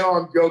they know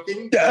I'm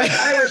joking. Even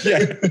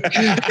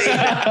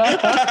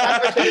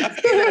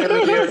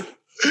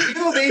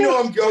though they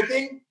know I'm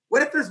joking,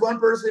 what if there's one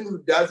person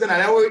who doesn't?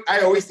 I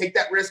always take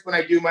that risk when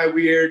I do my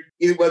weird,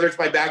 whether it's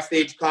my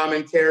backstage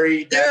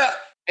commentary.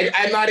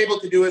 I'm not able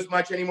to do as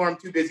much anymore. I'm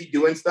too busy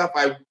doing stuff.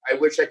 I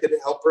wish I could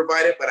help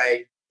provide it, but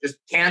I just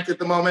can't at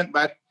the moment.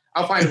 But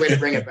I'll find a way to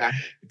bring it back.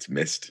 It's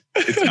missed.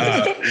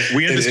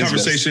 We had this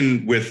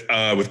conversation with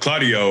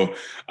Claudio,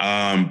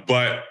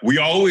 but we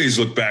always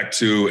look back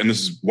to, and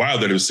this is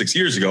wild that it was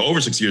over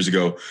 6 years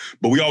ago,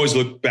 but we always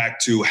look back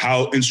to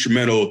how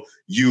instrumental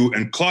you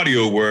and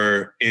Claudio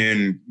were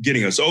in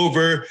getting us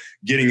over,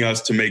 getting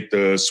us to make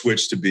the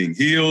switch to being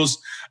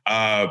heels.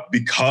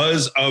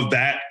 Because of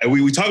that,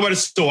 we talk about it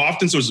so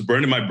often, so it's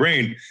burned in my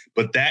brain,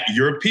 but that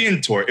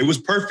European tour, it was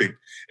perfect.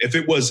 If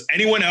it was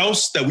anyone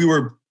else that we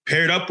were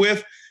paired up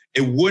with,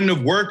 it wouldn't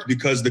have worked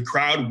because the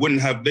crowd wouldn't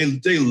have,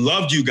 they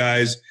loved you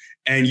guys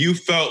and you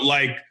felt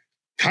like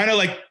kind of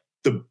like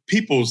the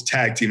people's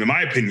tag team, in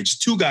my opinion,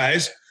 just two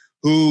guys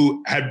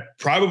who had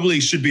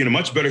probably should be in a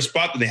much better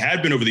spot than they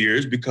had been over the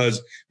years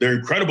because they're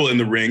incredible in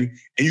the ring.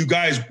 And you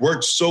guys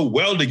worked so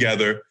well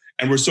together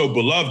and were so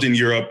beloved in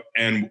Europe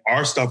and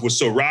our stuff was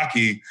so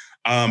rocky.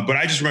 But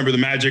I just remember the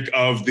magic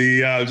of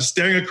the just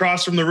staring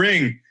across from the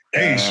ring.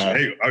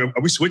 Hey, are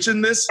we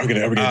switching this? Are we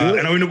gonna do it?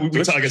 And I know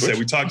like I said,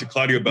 we talked to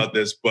Claudio about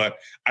this, but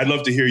I'd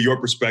love to hear your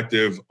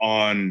perspective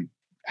on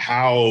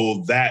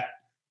how that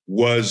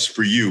was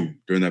for you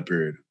during that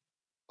period.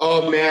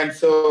 Oh man,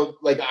 so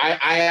like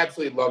I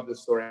absolutely love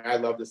this story. I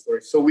love this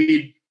story. So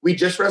we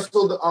just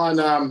wrestled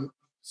on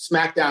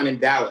SmackDown in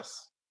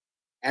Dallas,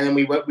 and then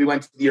we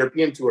went to the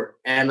European tour.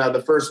 And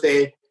the first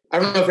day, I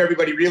don't know if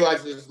everybody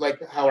realizes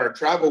like how our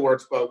travel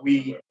works, but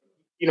we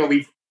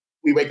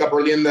wake up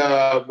early in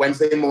the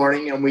Wednesday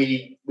morning and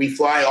we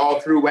fly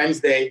all through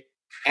Wednesday.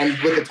 And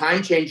with the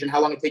time change and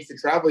how long it takes to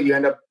travel, you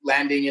end up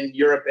landing in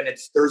Europe and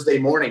it's Thursday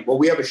morning. Well,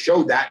 we have a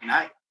show that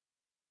night.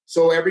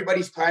 So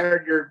everybody's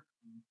tired.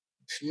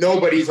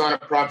 Nobody's on a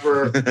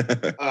proper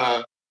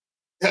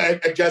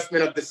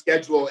adjustment of the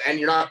schedule. And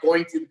you're not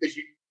going to because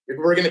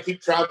we're going to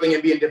keep traveling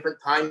and be in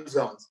different time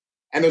zones.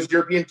 And those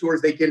European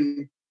tours,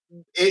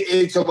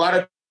 it's a lot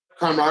of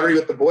camaraderie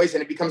with the boys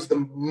and it becomes the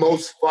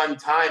most fun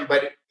time,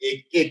 but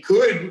it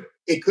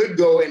could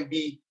go and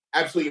be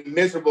absolutely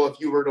miserable if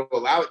you were to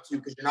allow it to,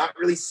 because you're not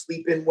really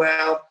sleeping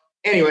well.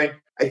 Anyway,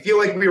 I feel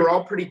like we were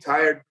all pretty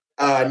tired.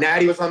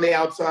 Natty was on the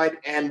outside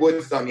and Woods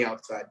was on the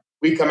outside.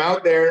 We come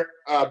out there,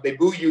 they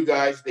boo you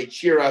guys, they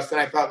cheer us, and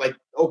I thought like,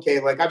 okay,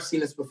 like I've seen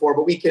this before,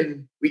 but we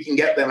can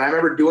get them. I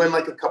remember doing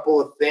like a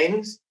couple of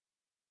things,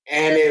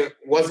 and it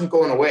wasn't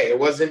going away. It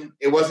wasn't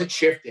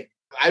shifting.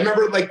 I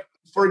remember like,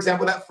 for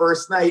example, that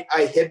first night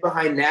I hid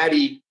behind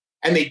Natty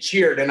and they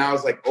cheered, and I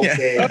was like,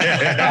 okay,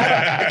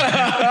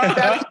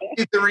 that's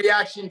the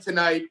reaction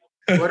tonight.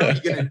 What are we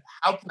gonna?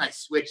 How can I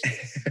switch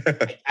this?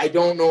 I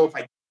don't know if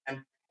I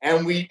can.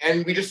 And we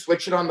just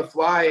switched it on the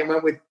fly and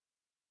went with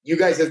you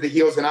guys as the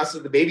heels and us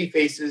as the baby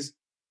faces.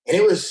 And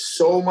it was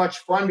so much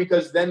fun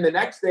because then the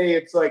next day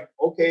it's like,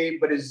 okay,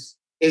 but is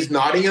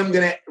Nottingham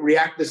going to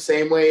react the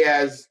same way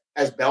as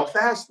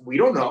Belfast? We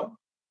don't know.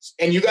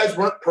 And you guys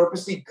weren't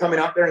purposely coming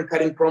out there and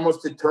cutting promos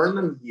to turn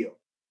them heel.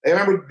 I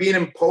remember being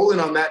in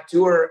Poland on that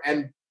tour,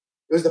 and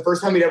it was the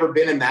first time we'd ever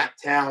been in that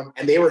town,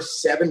 and they were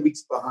 7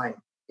 weeks behind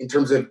in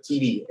terms of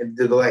TV and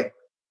the delay.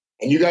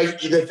 And you guys,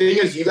 the thing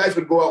is, you guys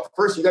would go out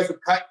first. You guys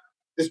would cut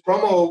this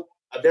promo,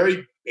 a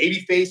very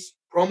babyface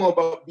promo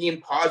about being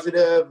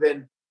positive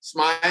and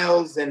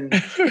smiles and,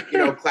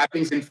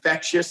 clapping's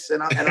infectious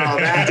and all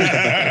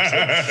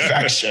that.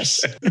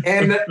 Infectious.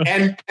 And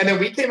then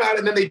we came out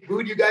and then they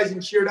booed you guys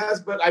and cheered us.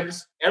 But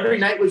every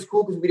night was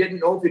cool because we didn't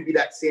know if it'd be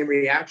that same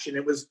reaction.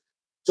 It was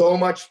so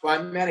much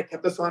fun, man. It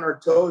kept us on our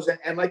toes.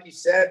 And like you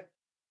said,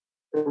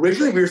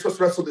 originally we were supposed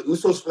to wrestle the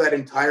Usos for that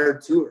entire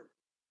tour.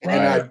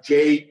 And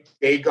Jay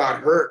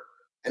got hurt.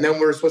 And then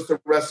we were supposed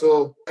to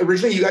wrestle.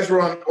 Originally, you guys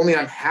were only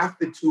on half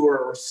the tour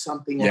or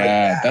something like that.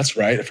 Yeah, that's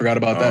right. I forgot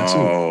about that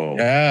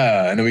too.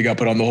 Yeah, and then we got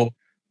put on the whole.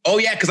 Oh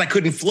yeah, because I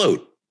couldn't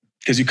float.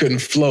 Because you couldn't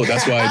float.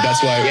 That's why.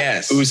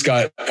 Yes. Oos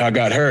got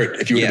hurt.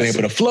 If you would have been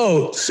able to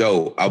float.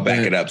 So I'll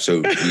back it up.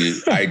 So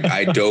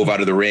I dove out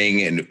of the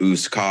ring and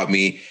Oos caught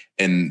me.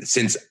 And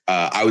since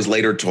I was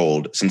later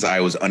told, since I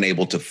was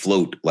unable to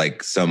float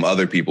like some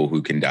other people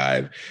who can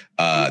dive,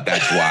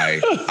 that's why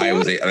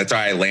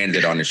I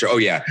landed on the show. Oh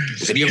yeah.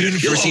 So you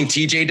ever seen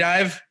TJ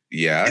dive?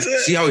 Yeah.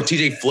 See how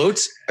TJ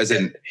floats? I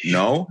said,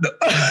 no.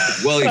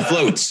 Well, he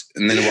floats.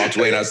 And then he walked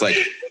away and I was like,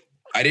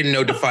 I didn't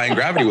know defying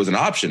gravity was an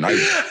option.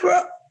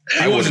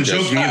 I wasn't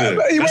joking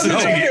either. He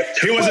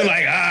wasn't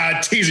like,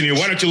 teasing you.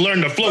 Why don't you learn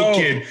to float,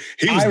 kid?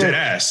 He was dead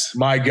ass.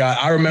 My God.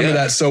 I remember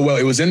that so well.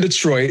 It was in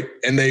Detroit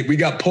and we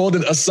got pulled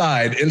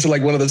aside into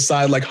like one of the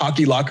side like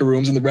hockey locker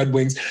rooms in the Red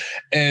Wings.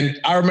 And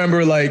I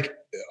remember like,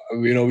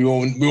 we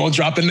won't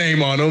drop the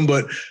name on him,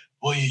 but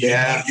you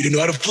didn't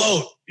know how to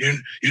float. You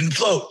didn't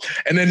float.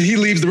 And then he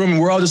leaves the room and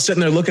we're all just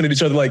sitting there looking at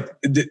each other like,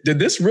 did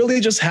this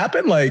really just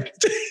happen? Like,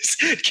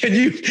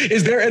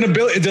 is there an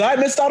ability? Did I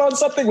miss out on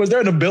something? Was there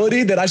an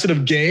ability that I should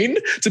have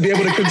gained to be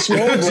able to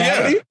control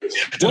gravity?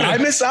 Did I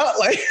miss out?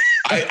 Like,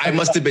 I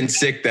must have been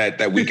sick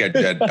that week at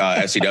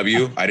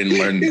SCW. I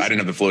didn't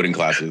have the floating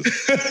classes.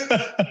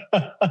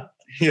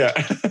 Yeah.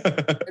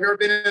 Have you ever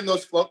been in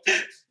those float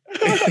tanks?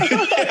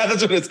 Yeah,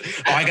 that's what it's.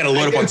 Oh, I got to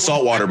load up on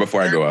salt water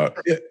before I go out.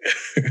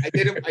 I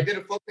did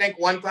a float tank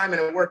one time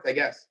and it worked, I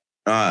guess.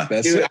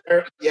 Dude,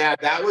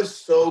 that was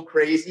so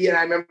crazy. And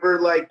I remember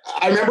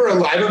a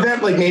live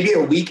event like maybe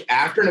a week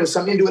after, and it was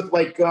something to do with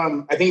like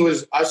I think it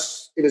was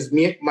us. It was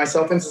me,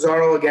 myself, and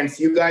Cesaro against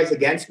you guys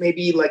against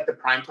maybe like the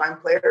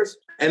primetime players.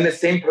 And the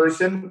same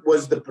person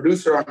was the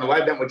producer on the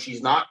live event, which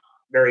he's not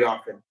very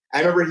often.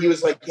 I remember he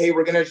was like, "Hey,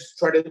 we're gonna just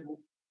try to."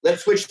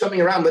 Let's switch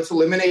something around. Let's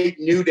eliminate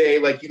New Day.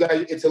 Like you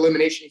guys, it's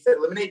elimination. He said,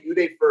 eliminate New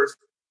Day first.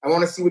 I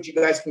want to see what you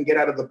guys can get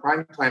out of the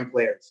primetime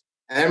players.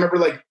 And I remember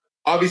like,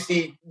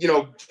 obviously,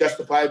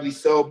 justifiably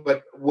so,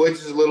 but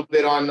Woods is a little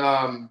bit on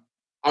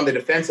the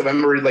defensive. I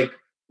remember like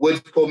Woods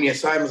pulled me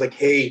aside and was like,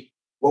 hey,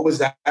 what was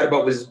that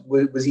about? Was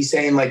he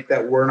saying like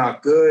that we're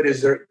not good?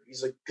 He's like,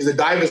 because the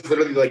dive was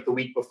literally like the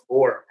week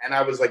before. And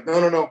I was like,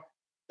 no.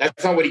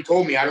 That's not what he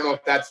told me. I don't know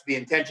if that's the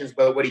intentions,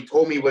 but what he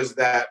told me was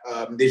that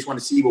they just want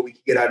to see what we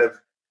could get out of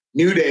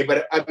New Day,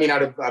 but I mean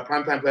out of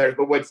primetime players.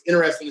 But what's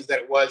interesting is that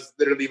it was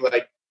literally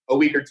like a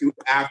week or two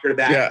after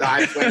that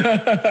dive.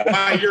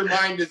 Why your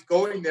mind is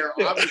going there,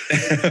 obviously.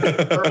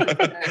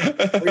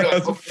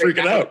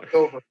 Freaking out.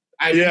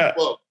 I didn't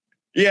float.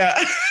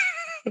 Yeah.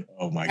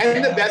 Oh my God.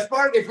 And the best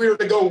part, if we were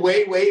to go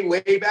way, way,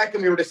 way back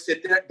and we were to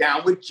sit there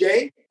down with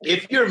Jay,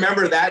 if you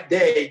remember that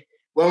day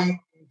when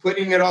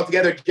putting it all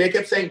together, Jay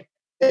kept saying,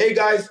 hey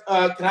guys,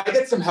 can I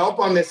get some help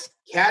on this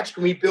catch?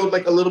 Can we build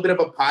like a little bit of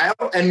a pile?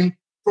 And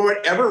for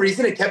whatever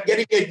reason, it kept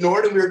getting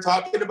ignored and we were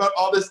talking about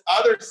all this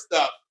other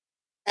stuff.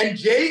 And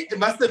Jay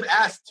must have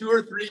asked 2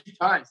 or 3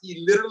 times.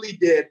 He literally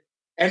did.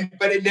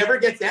 But it never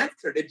gets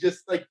answered. It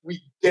just like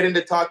we get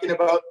into talking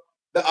about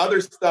the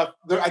other stuff.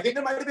 I think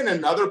there might have been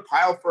another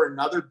pile for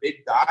another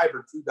big dive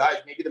or 2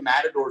 dives, maybe the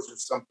Matadors or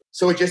something.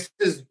 So it just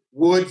is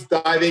Woods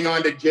diving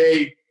onto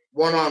Jay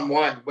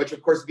one-on-one, which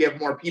of course, if you have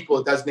more people,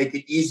 it does make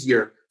it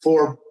easier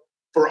for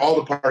all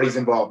the parties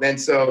involved.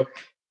 And so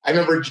I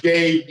remember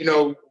Jay,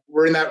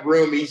 we're in that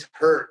room, he's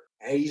hurt.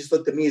 And he just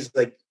looked at me, he's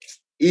like,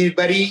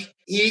 but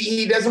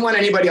he doesn't want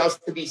anybody else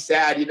to be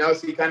sad, so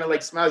he kind of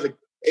like smiles like,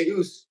 hey,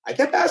 Oos, I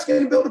kept asking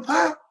him to build a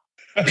pile.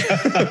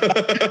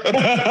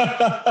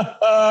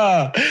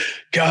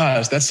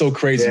 Gosh, that's so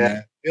crazy,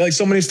 man. Like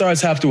so many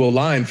stars have to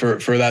align for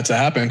that to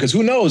happen. Because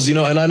who knows, and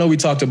I know we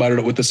talked about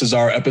it with the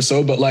Cesaro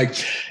episode, but like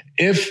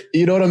if,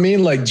 you know what I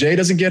mean? Like Jay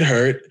doesn't get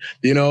hurt,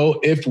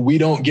 if we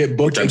don't get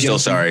booked. Which I'm still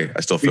sorry. I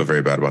still feel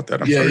very bad about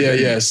that. I'm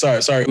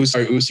sorry. Sorry.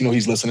 Oos,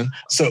 he's listening.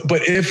 So,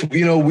 but if,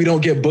 we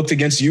don't get booked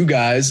against you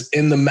guys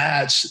in the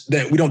match,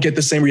 that we don't get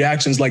the same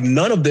reactions, like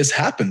none of this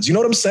happens. You know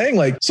what I'm saying?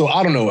 Like, so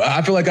I don't know.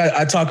 I feel like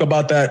I talk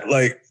about that,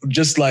 like,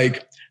 just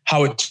like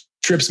how it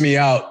trips me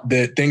out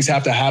that things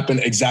have to happen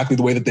exactly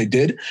the way that they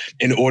did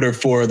in order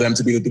for them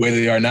to be the way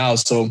they are now.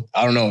 So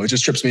I don't know. It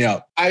just trips me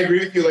out. I agree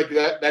with you. Like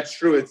that's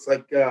true. It's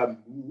like,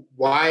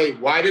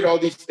 why did all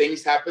these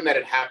things happen that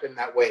it happened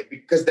that way?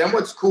 Because then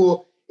what's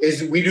cool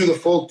is we do the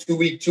full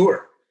 2-week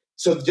tour.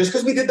 So just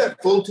because we did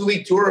that full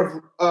 2-week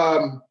tour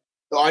of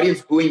the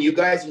audience booing you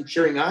guys and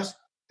cheering us,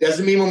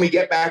 doesn't mean when we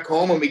get back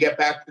home, when we get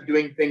back to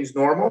doing things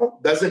normal,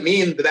 doesn't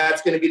mean that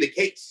that's going to be the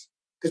case.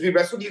 Because we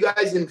wrestled you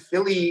guys in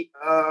Philly,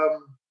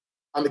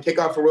 on the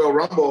kickoff for Royal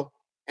Rumble,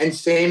 and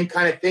same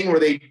kind of thing where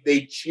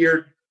they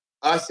cheered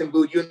us and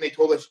booed you, and they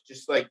told us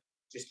just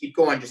keep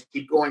going,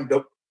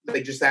 don't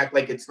just act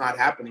like it's not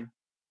happening.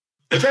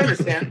 Which I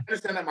understand. I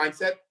understand that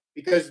mindset,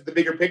 because the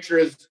bigger picture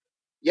is,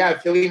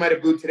 Philly might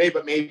have booed today,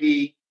 but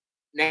maybe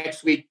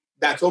next week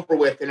that's over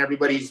with and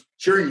everybody's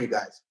cheering you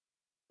guys.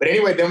 But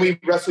anyway, then we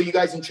wrestle you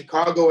guys in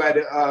Chicago at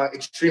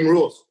Extreme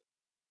Rules,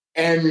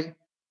 and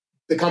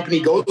the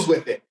company goes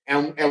with it,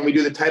 and we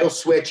do the title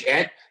switch,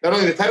 and not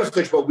only the title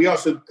switch, but we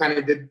also kind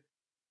of did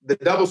the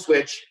double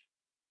switch.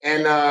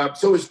 And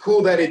so it was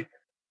cool that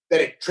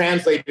it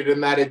translated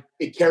and that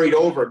it carried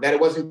over, that it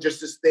wasn't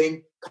just this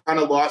thing kind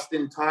of lost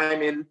in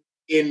time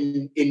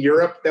in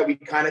Europe that we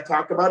kind of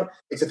talked about.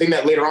 It's a thing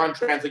that later on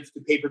translates to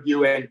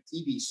pay-per-view and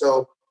TV.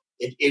 So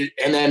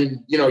and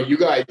then, you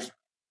guys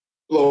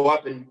blow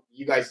up and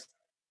you guys,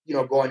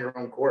 go on your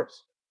own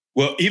course.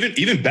 Well, even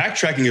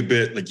backtracking a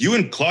bit, like you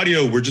and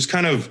Claudio were just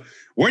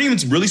weren't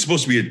even really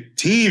supposed to be a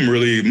team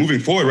really moving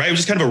forward, right? It was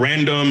just kind of a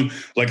random,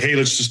 like, hey,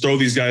 let's just throw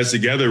these guys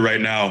together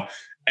right now.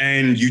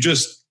 And you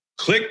just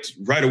clicked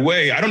right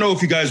away. I don't know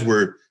if you guys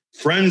were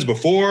friends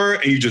before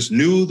and you just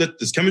knew that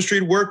this chemistry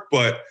would work,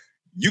 but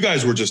you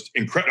guys were just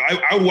incredible.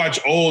 I watch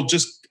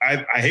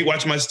I hate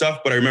watching my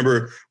stuff, but I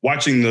remember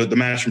watching the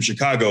match from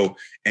Chicago,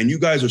 and you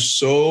guys are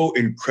so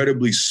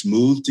incredibly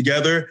smooth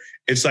together.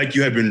 It's like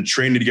you had been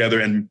training together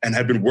and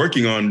had been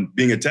working on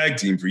being a tag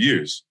team for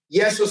years.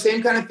 Yeah, so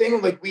same kind of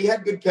thing. Like, we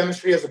had good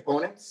chemistry as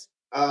opponents.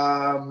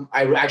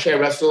 I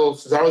wrestled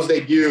Cesaro's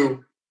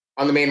debut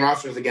on the main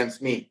rosters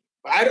against me.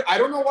 I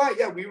don't know why.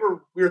 Yeah, we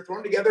were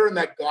thrown together in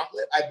that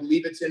gauntlet. I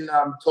believe it's in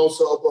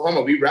Tulsa,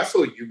 Oklahoma. We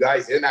wrestled you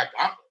guys in that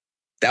gauntlet.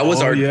 That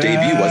was our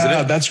debut, wasn't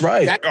it? That's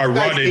right. Our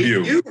Raw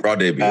debut. Raw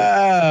debut.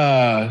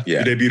 Yeah. You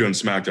debuted on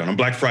SmackDown on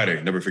Black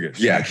Friday. Never forget.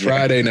 Yeah,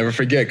 Friday. Never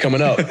forget.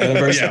 Coming up.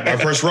 Our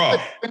first Raw.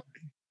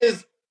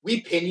 We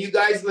pin you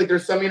guys. Like,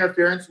 there's some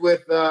interference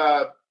with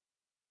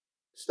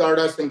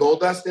Stardust and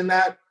Goldust in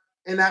that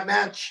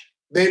match.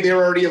 They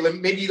were already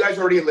maybe you guys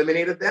already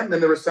eliminated them.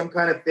 Then there was some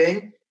kind of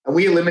thing, and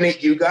we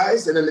eliminate you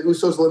guys, and then the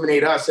Usos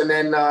eliminate us, and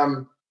then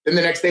the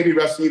next day we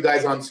wrestle you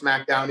guys on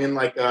SmackDown in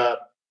like a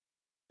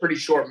pretty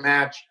short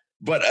match.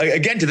 But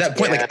again, to that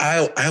point, like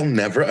I'll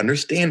never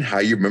understand how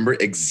you remember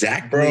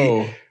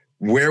exactly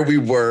where we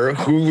were,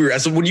 who we were.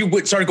 So when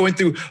you started going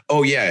through,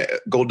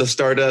 Goldust,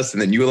 Stardust,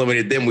 and then you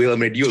eliminated them, we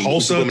eliminated you,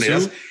 Tulsa eliminated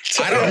us.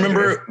 I don't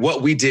remember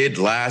what we did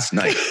last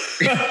night.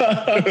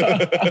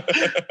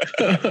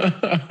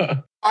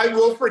 I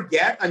will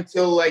forget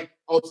until like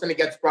all of a sudden it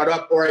gets brought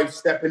up, or I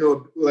step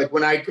into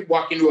when I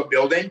walk into a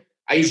building,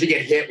 I usually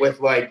get hit with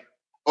like,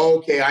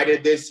 okay, I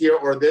did this here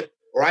or this.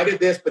 Or I did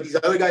this, but these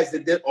other guys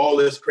that did all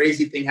this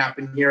crazy thing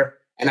happened here.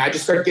 And I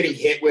just started getting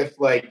hit with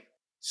like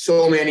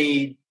so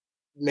many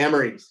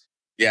memories.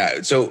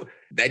 Yeah. So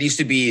that used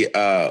to be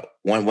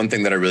one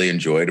thing that I really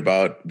enjoyed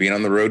about being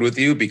on the road with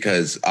you,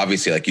 because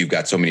obviously like you've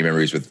got so many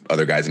memories with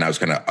other guys, and I was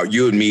kind of,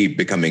 you and me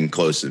becoming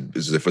close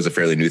was a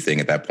fairly new thing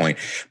at that point.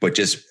 But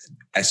just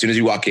as soon as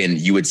you walk in,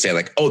 you would say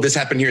like, oh, this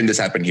happened here and this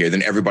happened here.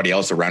 Then everybody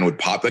else around would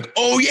pop like,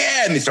 oh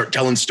yeah. And they start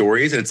telling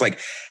stories. And it's like,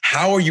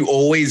 how are you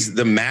always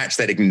the match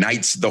that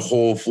ignites the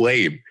whole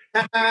flame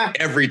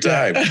every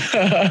time?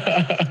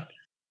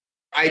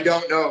 I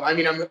don't know. I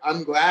mean,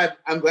 I'm glad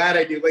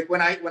I do. Like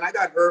when I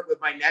got hurt with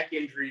my neck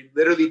injury,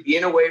 literally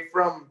being away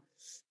from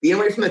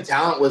the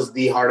talent was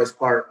the hardest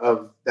part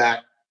of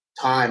that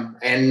time.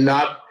 And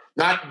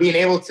not being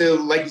able to,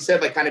 like you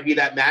said, like kind of be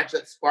that match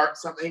that sparked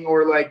something.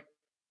 Or like,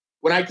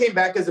 when I came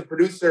back as a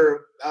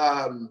producer,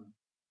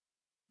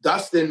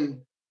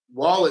 Dustin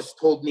Wallace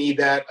told me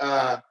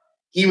that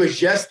he was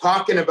just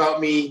talking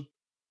about me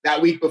that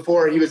week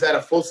before. He was at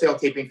a Full Sail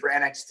taping for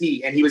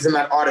NXT, and he was in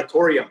that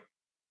auditorium.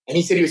 And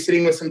he said he was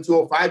sitting with some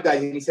 205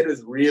 guys, and he said it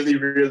was really,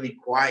 really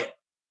quiet.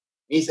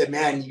 And he said,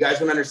 man, you guys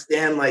don't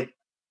understand, like,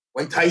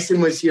 when Tyson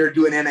was here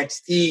doing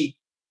NXT,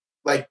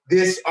 like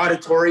this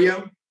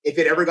auditorium, if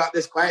it ever got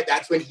this quiet,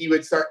 that's when he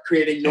would start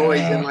creating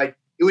noise. And like,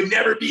 it would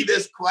never be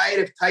this quiet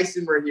if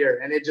Tyson were here.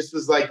 And it just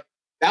was like,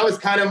 that was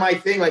kind of my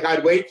thing. Like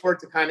I'd wait for it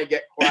to kind of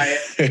get quiet.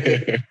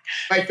 If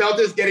I felt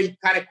it was getting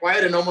kind of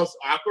quiet and almost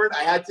awkward,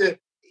 I had to,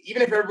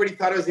 even if everybody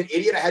thought I was an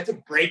idiot, I had to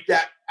break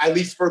that at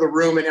least for the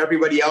room, and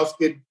everybody else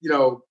could,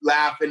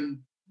 laugh, and,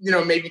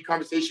 maybe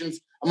conversations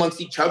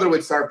amongst each other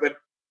would start. But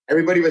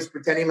everybody was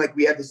pretending like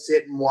we had to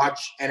sit and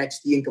watch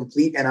NXT in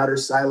complete and utter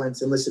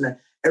silence and listen to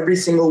every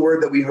single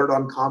word that we heard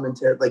on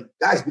commentary. Like,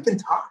 guys, we can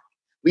talk.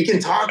 We can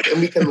talk and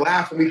we can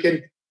laugh and we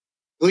can,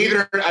 believe it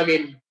or not, I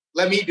mean,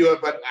 let me do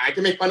it, but I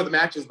can make fun of the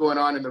matches going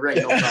on in the ring.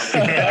 No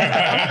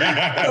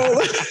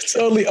problem.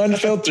 Totally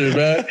unfiltered,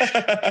 man.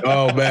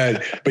 Oh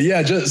man. But yeah,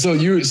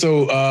 you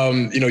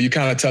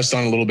kind of touched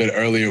on a little bit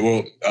earlier.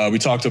 Well, we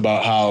talked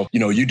about how,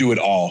 you do it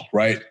all,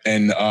 right?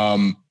 And,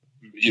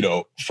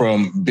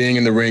 from being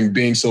in the ring,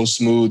 being so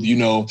smooth,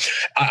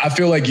 I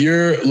feel like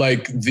you're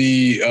like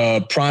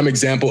the prime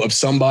example of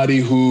somebody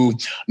who,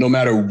 no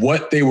matter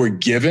what they were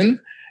given,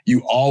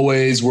 you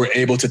always were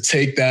able to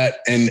take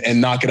that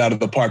and knock it out of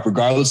the park,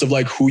 regardless of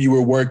like who you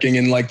were working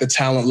and like the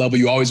talent level.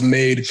 You always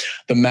made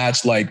the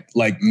match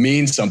like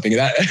mean something.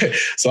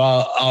 So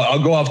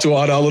I'll go off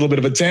on a little bit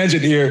of a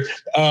tangent here.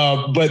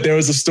 But there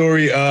was a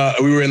story.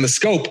 We were in the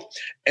Scope,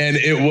 and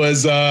it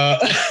was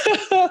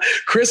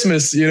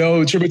Christmas,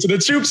 tribute to the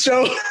Troop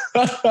Show.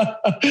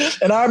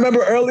 And I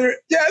remember earlier,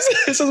 yes,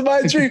 this is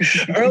my dream.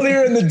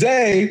 Earlier in the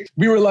day,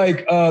 we were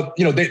like,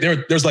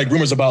 there's like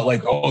rumors about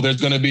like, oh,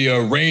 there's going to be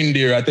a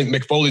reindeer. I think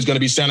Mick Foley's going to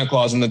be Santa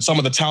Claus, and then some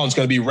of the talent's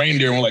going to be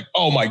reindeer. And we're like,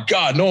 oh my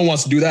God, no one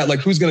wants to do that. Like,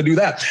 who's going to do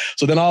that?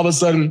 So then all of a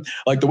sudden,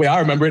 like the way I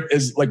remember it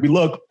is like we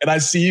look and I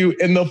see you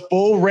in the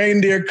full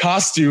reindeer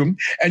costume,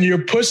 and you're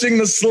pushing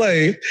the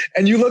sleigh,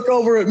 and you look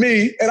over at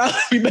me, and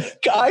we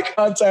make eye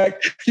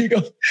contact. You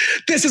go,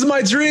 this is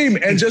my dream.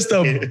 And just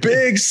a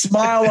big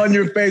smile on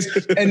your face,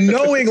 and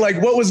knowing like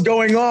what was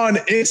going on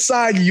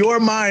inside your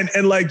mind.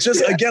 And like,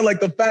 just again, like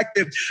the fact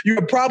that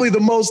you're probably the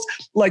most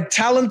like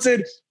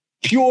talented,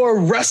 pure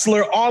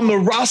wrestler on the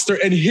roster.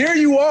 And here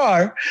you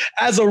are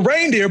as a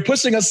reindeer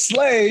pushing a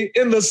sleigh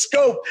in the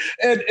Scope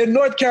in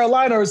North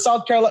Carolina or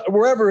South Carolina,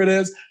 wherever it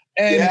is.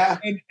 And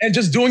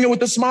just doing it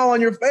with a smile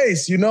on your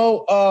face,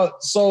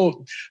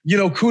 So,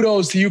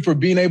 kudos to you for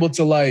being able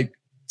to like,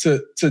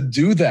 to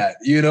do that,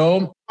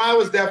 I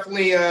was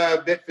definitely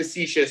a bit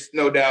facetious,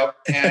 no doubt.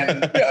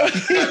 And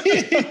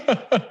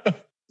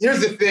here's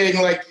the thing,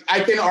 like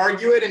I can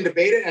argue it and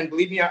debate it, and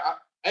believe me,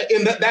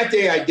 that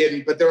day I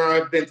didn't, but there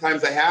have been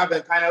times I have,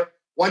 and kind of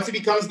once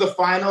it kind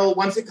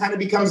of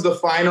becomes the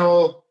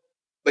final,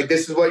 like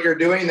this is what you're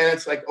doing, then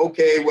it's like,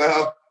 okay,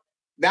 well,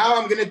 now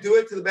I'm going to do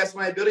it to the best of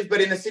my abilities.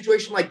 But in a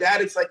situation like that,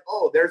 it's like,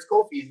 oh, there's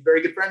Kofi. He's a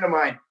very good friend of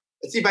mine.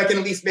 Let's see if I can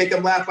at least make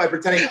him laugh by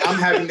pretending I'm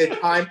having the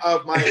time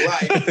of my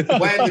life.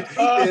 When the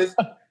truth is,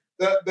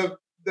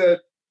 the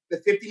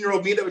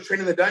 15-year-old me that was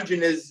trained in the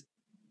dungeon is,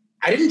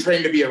 I didn't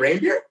train to be a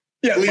reindeer.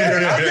 Yeah, believe it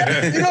or not.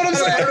 You know what I'm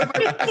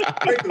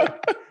saying?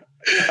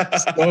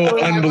 So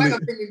unbelievable.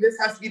 I'm thinking this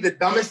has to be the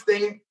dumbest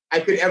thing I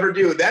could ever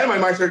do. Then my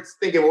mind starts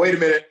thinking, well, wait a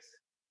minute.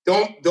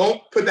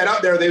 Don't put that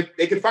out there.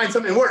 They could find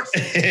something worse.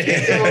 So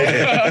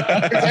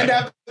pretend to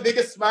have the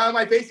biggest smile on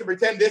my face and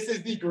pretend this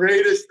is the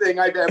greatest thing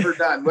I've ever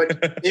done.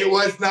 But it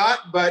was not.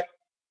 But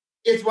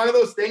it's one of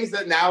those things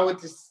that now it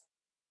just,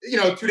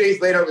 2 days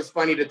later, it was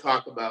funny to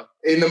talk about.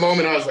 In the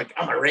moment, I was like,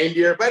 I'm a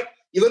reindeer. But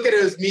you look at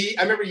it as me.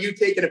 I remember you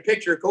taking a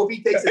picture.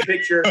 Kofi takes a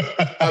picture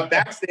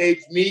backstage.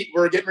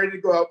 We're getting ready to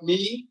go out.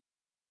 Me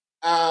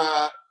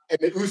and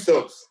the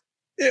Usos.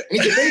 Yeah.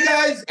 And he's like, hey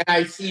guys, and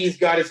I see he's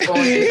got his phone.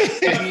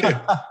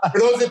 For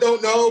those that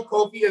don't know,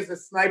 Kofi is a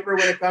sniper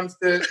when it comes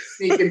to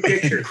sneaking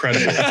pictures.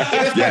 Incredible.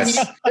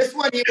 This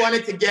one he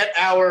wanted to get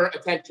our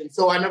attention.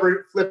 So I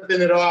remember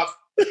flipping it off.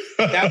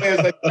 That way I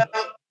was like, well,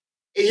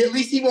 at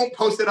least he won't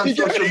post it on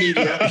social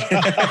media.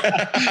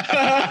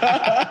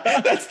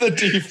 That's the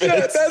defense.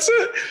 Yeah, that's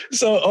it.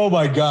 So, oh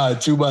my God,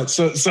 too much.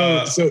 So,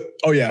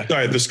 oh yeah.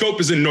 Sorry, the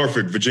Scope is in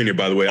Norfolk, Virginia,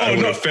 by the way. I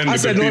don't want to offend the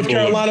good people. North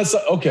Carolina.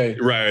 Okay.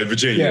 Right,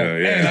 Virginia.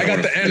 Yeah. And I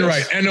got the N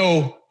right.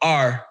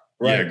 N-O-R.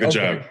 Right. Yeah, good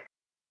job.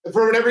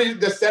 For whatever,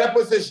 the setup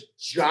was this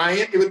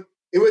giant.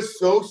 It was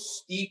so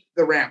steep,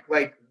 the ramp,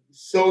 like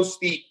so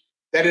steep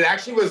that it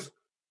actually was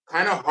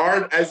kind of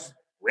hard as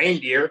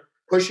reindeer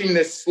pushing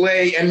this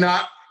sleigh and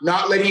not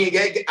letting it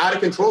get out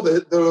of control.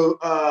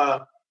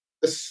 The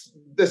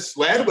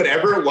sled,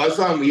 whatever it was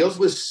on wheels,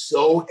 was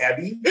so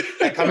heavy.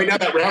 Like coming down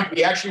that ramp,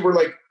 we actually were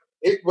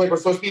we're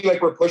supposed to be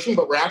like we're pushing,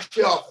 but we're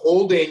actually all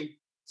holding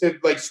to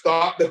like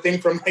stop the thing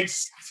from like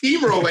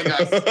steamrolling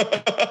us.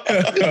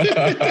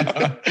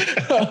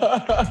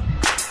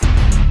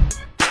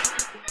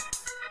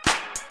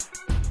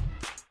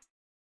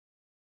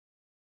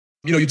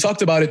 You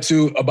talked about it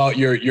too, about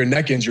your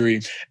neck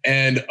injury.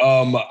 And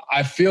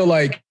I feel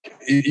like,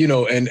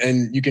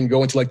 and you can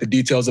go into like the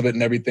details of it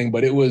and everything,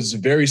 but it was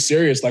very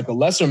serious. Like a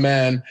lesser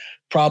man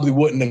probably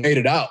wouldn't have made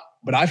it out.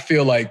 But I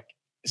feel like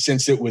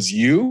since it was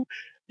you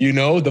You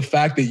know, the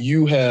fact that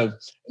you have,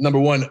 number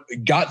one,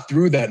 got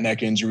through that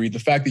neck injury, the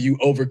fact that you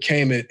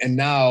overcame it. And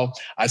now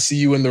I see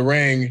you in the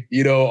ring,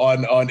 you know,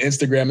 on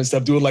Instagram and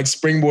stuff, doing like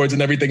springboards and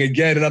everything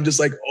again. And I'm just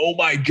like, oh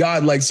my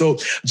God. Like, so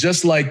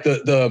just like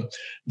that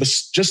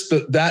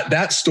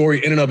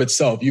story in and of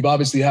itself, you've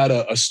obviously had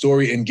a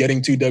story in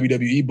getting to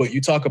WWE, but you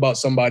talk about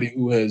somebody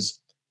who has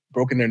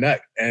broken their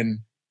neck and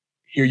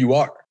here you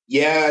are.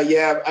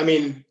 Yeah. I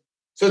mean,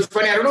 so it's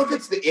funny. I don't know if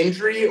it's the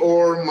injury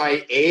or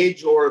my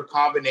age or a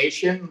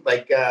combination.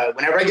 Like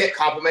whenever I get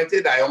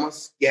complimented, I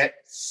almost get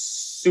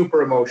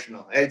super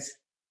emotional. It's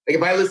like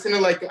if I listen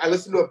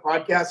to a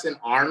podcast and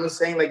Arn was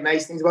saying like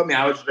nice things about me,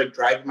 I was just like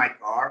driving my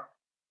car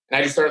and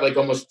I just started like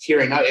almost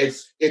tearing up.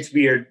 It's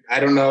weird. I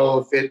don't know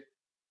if it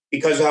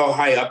because of how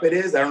high up it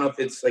is. I don't know if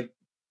it's like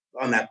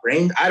on that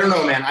brain. I don't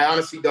know, man. I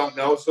honestly don't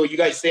know. So you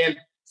guys saying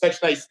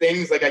such nice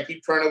things, like I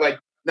keep trying to like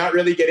not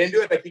really get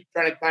into it. I keep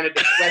trying to kind of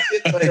deflect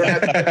it. So I don't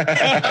have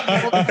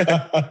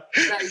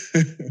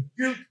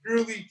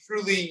to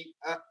truly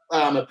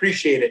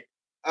appreciate it.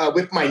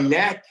 With my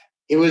neck,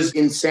 it was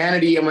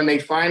insanity. And when they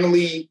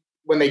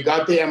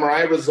got the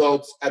MRI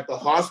results at the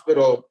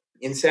hospital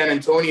in San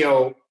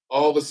Antonio,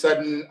 all of a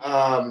sudden,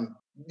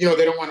 they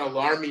don't want to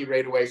alarm me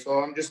right away. So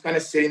I'm just kind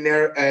of sitting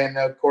there. And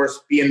of course,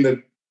 being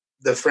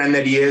the friend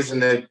that he is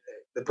and the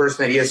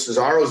person that he is,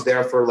 Cesaro's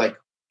there for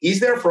he's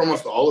there for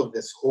almost all of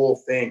this whole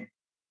thing.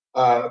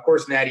 Of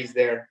course, Natty's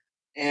there.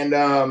 And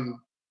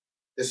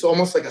it's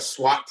almost like a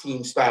SWAT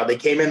team style. They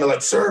came in, they're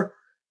like, sir,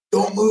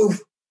 don't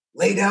move.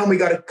 Lay down. We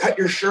got to cut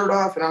your shirt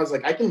off. And I was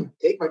like, I can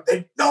take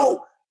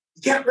no,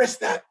 you can't risk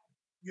that.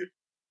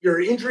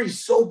 Your injury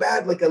is so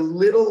bad, like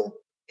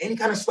any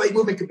kind of slight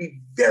movement could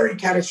be very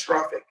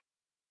catastrophic.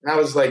 And I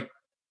was like,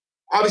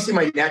 obviously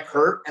my neck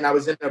hurt and I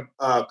was in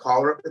a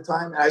collar at the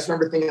time. And I just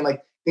remember thinking I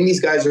think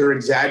these guys are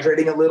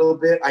exaggerating a little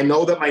bit. I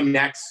know that my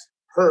neck's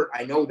hurt.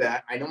 I know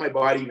that. I know my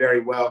body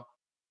very well,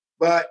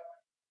 but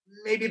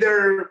maybe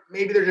they're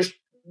just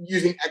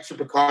using extra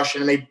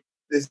precaution. And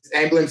this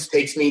ambulance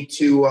takes me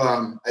to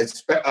a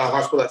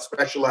hospital that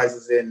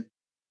specializes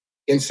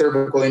in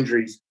cervical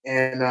injuries,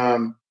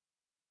 and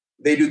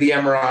they do the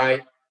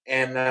MRI,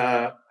 and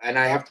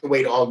I have to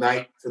wait all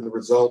night for the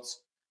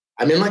results.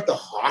 I'm in the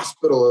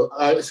hospital,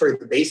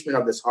 the basement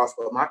of this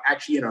hospital. I'm not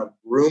actually in a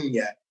room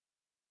yet.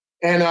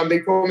 And they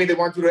told me they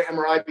wanted to do an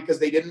MRI because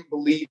they didn't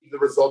believe the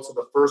results of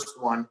the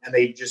first one. And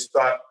they just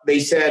thought,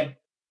 they're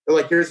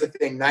like, here's the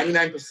thing,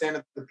 99%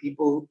 of the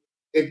people,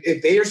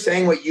 if they are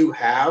saying what you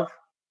have,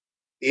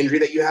 the injury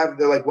that you have,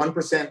 they're like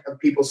 1% of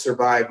people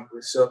survive.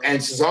 So, and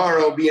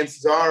Cesaro,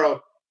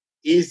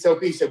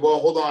 he said, well,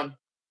 hold on.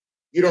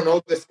 You don't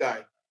know this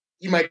guy.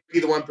 He might be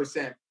the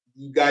 1%.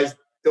 You guys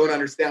don't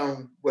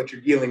understand what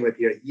you're dealing with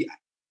here.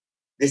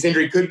 This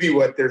injury could be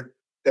what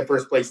the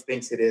first place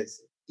thinks it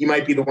is. He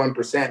might be the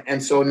 1%.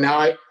 And so now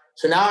I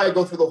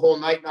go through the whole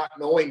night not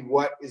knowing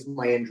what is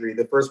my injury.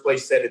 The first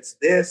place said it's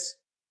this.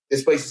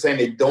 This place is saying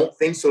they don't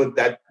think so.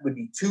 That would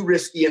be too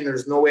risky and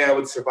there's no way I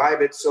would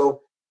survive it.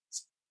 So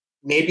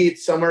maybe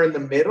it's somewhere in the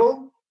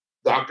middle.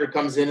 Doctor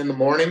comes in the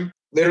morning.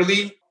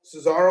 Literally,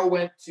 Cesaro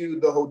went to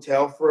the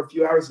hotel for a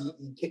few hours.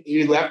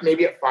 He left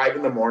maybe at 5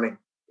 a.m.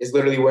 is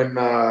literally when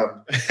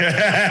Dr.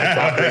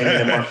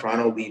 and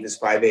Marfano leave is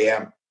 5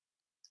 a.m.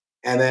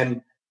 And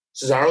then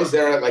Cesaro's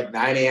there at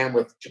 9 a.m.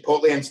 with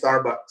Chipotle and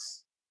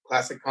Starbucks,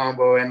 classic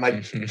combo. And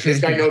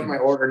this guy knows my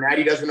order.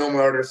 Natty doesn't know my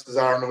order.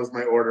 Cesaro knows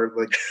my order.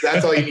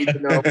 That's all you need to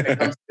know when it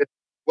comes to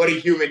what a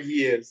human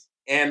he is.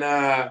 And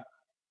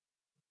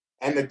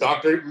the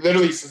doctor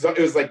literally, it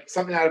was like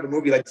something out of the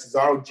movie.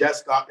 Cesaro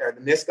just got there.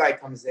 Then this guy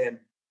comes in,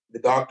 the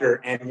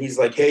doctor, and he's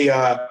like, hey,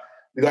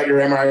 we got your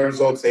MRI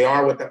results. They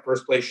are what that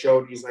first place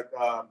showed. He's like,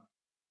 I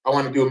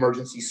want to do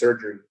emergency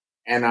surgery.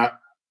 And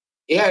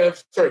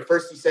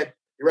first he said,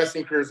 your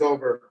wrestling career is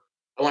over.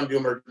 I want to do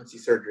emergency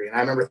surgery. And I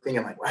remember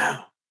thinking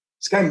wow,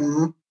 this guy,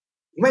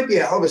 he might be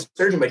a hell of a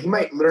surgeon, but he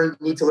might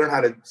need to learn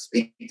how to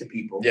speak to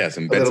people. Yeah,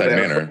 some bedside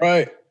manner.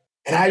 Right.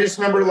 And I just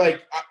remember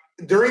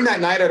during that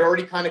night, I'd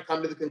already kind of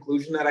come to the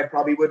conclusion that I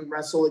probably wouldn't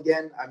wrestle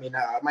again. I mean,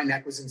 my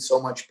neck was in so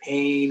much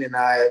pain, and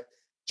I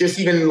just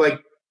even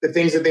the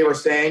things that they were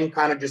saying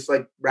kind of just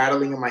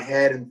rattling in my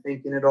head and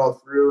thinking it all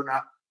through.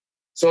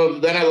 So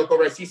then I look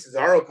over, I see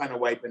Cesaro kind of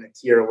wiping a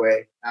tear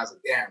away. I was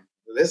like, damn,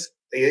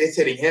 it's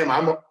hitting him.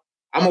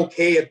 I'm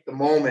okay at the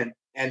moment.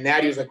 And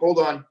Natty was like, hold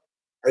on,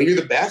 are you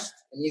the best?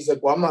 And he's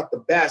like, well, I'm not the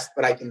best,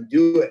 but I can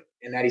do it.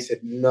 And Natty said,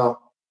 no,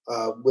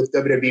 with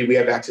WWE, we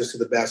have access to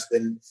the best.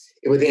 And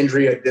with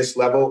injury at this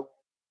level,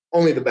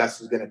 only the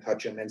best is going to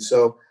touch him. And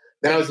so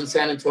then I was in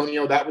San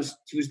Antonio. That was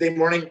Tuesday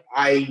morning.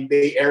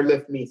 They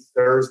airlift me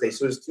Thursday.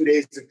 So it was 2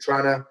 days of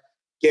trying to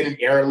get an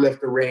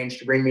airlift arranged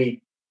to bring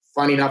me.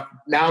 Funny enough,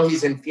 now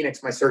he's in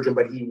Phoenix, my surgeon,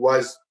 but he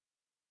was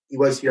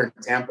here in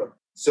Tampa.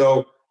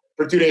 So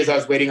for 2 days, I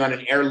was waiting on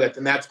an airlift,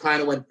 and that's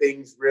kind of when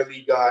things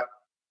really got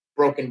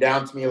broken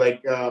down to me.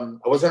 I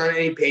wasn't on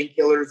any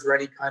painkillers or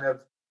any kind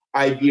of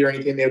IV or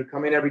anything. They would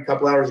come in every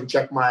couple hours and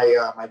check my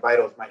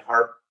vitals, my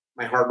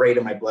heart rate,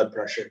 and my blood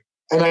pressure.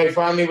 And I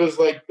finally was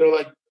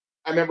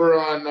I remember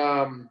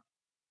on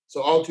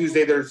So all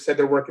Tuesday, they said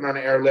they're working on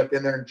an airlift,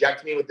 and they're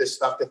injecting me with this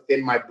stuff to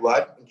thin my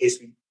blood in case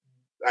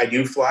I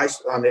do fly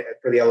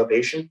for the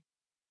elevation.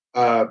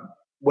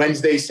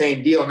 Wednesday,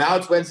 same deal. Now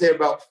it's Wednesday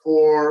about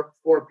 4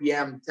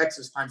 p.m.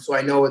 Texas time, so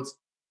I know it's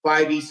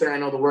 5 Eastern. I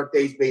know the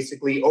workday is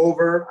basically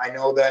over. I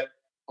know that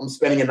I'm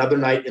spending another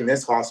night in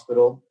this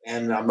hospital,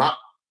 and I'm not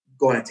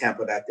going to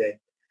Tampa that day.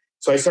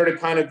 So I started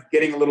kind of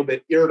getting a little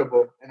bit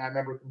irritable, and I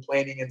remember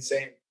complaining and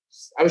saying,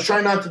 I was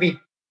trying not to be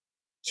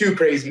too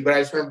crazy, but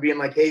I just remember being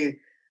like, hey,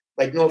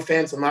 like, no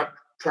offense, I'm not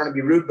trying to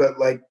be rude, but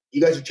like, you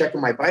guys are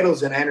checking my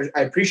vitals, and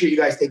I appreciate you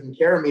guys taking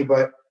care of me,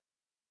 but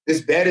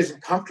this bed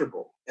isn't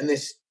comfortable, and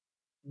this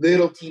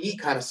little TV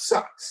kind of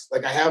sucks.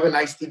 Like, I have a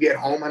nice TV at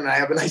home, and I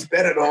have a nice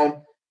bed at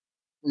home.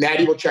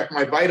 Natty will check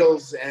my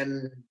vitals,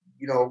 and,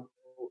 you know,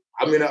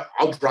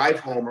 I'll drive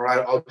home, or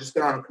I'll just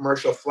get on a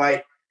commercial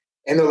flight.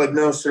 And they're like,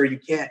 no, sir, you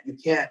can't.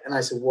 And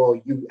I said, well,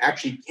 you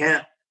actually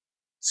can't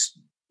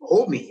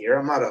hold me here.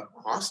 I'm not a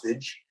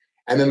hostage.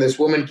 And then this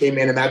woman came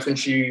in, and that's when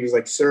she was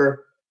like,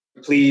 sir,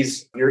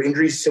 please, your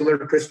injury is similar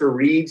to Christopher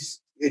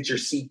Reeve's. It's your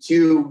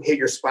C2, hit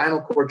your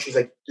spinal cord. She's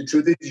like, the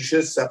truth is you should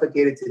have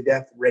suffocated to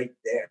death right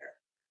there.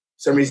 For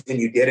some reason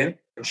you didn't.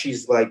 And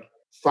she's like,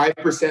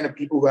 5% of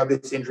people who have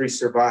this injury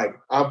survive.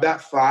 Of that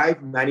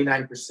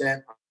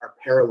 99% are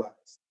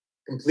paralyzed,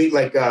 complete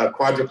like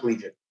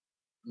quadriplegic,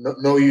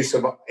 no use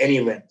of any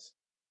limbs.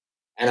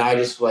 And I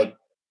just like,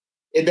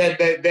 then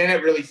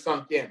it really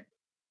sunk in.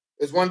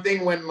 There's one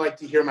thing when like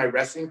to hear my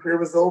wrestling career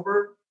was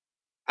over,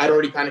 I'd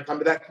already kind of come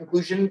to that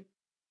conclusion.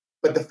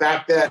 But the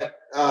fact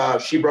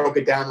that she broke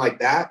it down like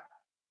that,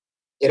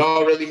 it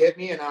all really hit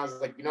me. And I was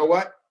like, you know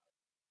what?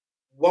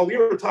 While we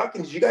were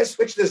talking, did you guys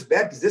switch this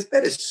bed? Because this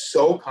bed is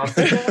so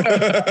comfortable.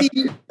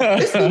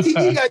 This new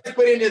TV you guys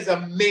put in is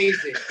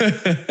amazing.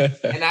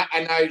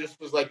 And I just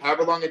was like,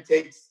 however long it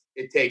takes,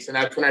 it takes. And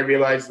that's when I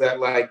realized that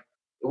like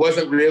it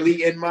wasn't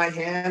really in my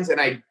hands.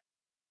 And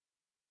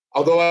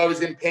although I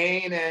was in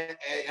pain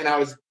and I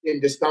was in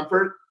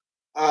discomfort,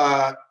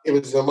 it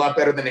was a lot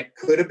better than it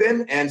could have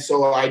been. And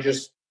so I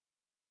just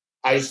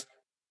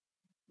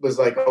was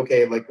like,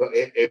 okay, like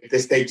if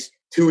this takes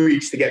 2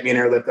 weeks to get me an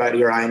airlift out of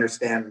here, I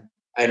understand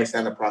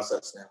the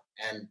process now.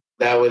 And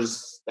that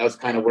was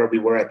kind of where we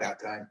were at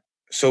that time.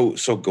 So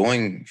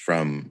going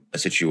from a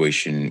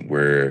situation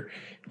where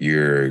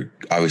you're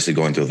obviously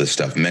going through this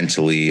stuff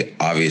mentally,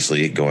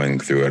 obviously going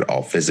through it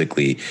all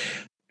physically,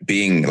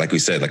 being, like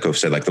I've said, like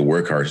the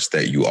workhorse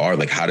that you are,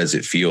 like, how does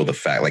it feel? The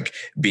fact, like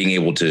being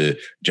able to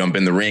jump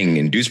in the ring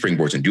and do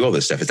springboards and do all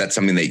this stuff. Is that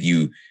something that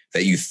you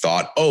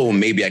thought, oh,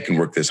 maybe I can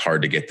work this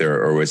hard to get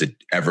there? Or was there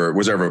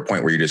ever a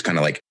point where you're just kind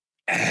of like,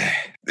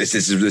 this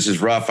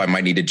is rough, I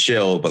might need to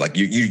chill, but like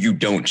you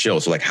don't chill.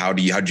 So like, how'd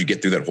you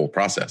get through that whole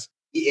process?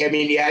 I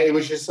mean, yeah, it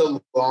was just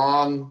a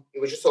long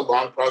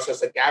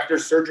process. Like after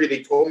surgery,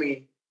 they told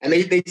me, and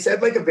they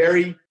said like a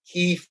very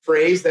key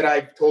phrase that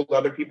I've told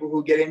other people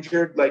who get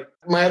injured. Like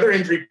my other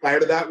injury prior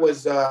to that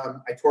was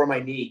I tore my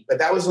knee, but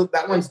that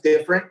one's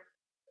different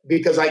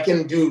because I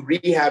can do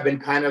rehab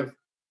and kind of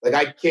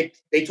like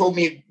they told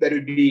me that it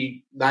would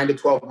be 9 to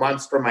 12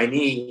 months for my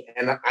knee.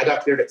 And I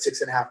got cleared at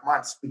 6.5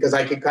 months because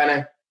I could kind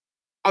of,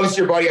 obviously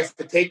your body has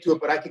to take to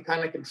it, but I could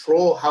kind of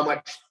control how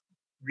much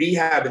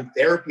rehab and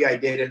therapy I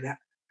did and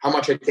how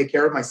much I take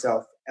care of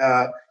myself.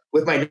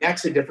 With my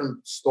neck's a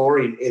different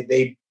story.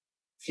 They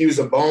fuse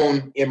a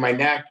bone in my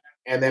neck,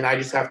 and then I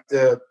just have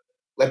to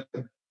let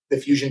the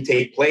fusion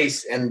take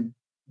place. And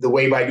the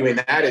way by doing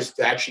that is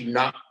to actually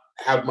not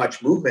have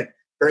much movement,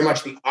 very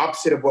much the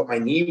opposite of what my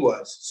knee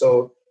was.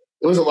 So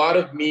it was a lot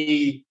of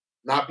me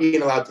not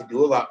being allowed to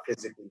do a lot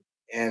physically.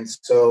 And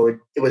so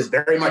it was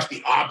very much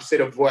the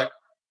opposite of what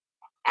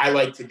I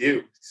like to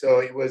do. So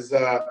it was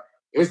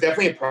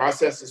definitely a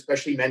process,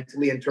 especially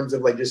mentally, in terms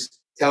of like just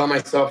telling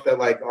myself that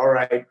like, all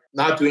right,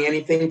 not doing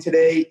anything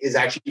today is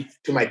actually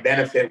to my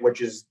benefit,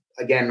 which is,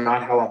 again,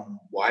 not how I'm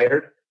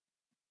wired.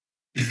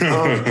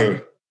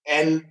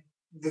 And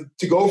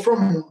to go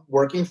from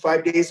working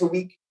 5 days a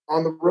week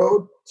on the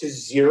road to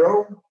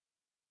zero,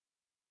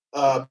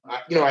 I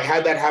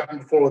had that happen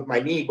before with my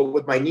knee, but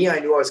with my knee, I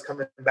knew I was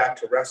coming back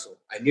to wrestle.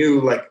 I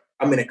knew like,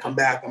 I'm going to come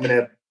back. I'm going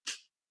to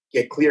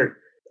get cleared.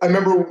 I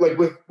remember like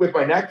with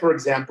my neck, for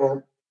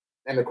example,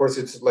 and of course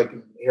it's like,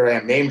 here I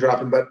am name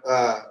dropping, but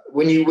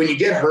when you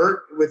get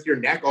hurt with your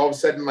neck, all of a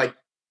sudden, like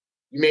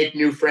you make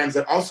new friends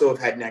that also have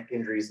had neck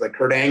injuries. Like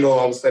Kurt Angle,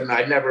 all of a sudden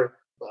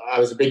I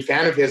was a big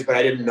fan of his, but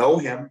I didn't know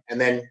him.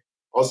 And then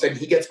all of a sudden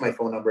he gets my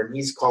phone number and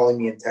he's calling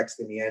me and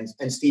texting me.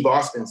 And Steve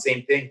Austin,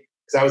 same thing.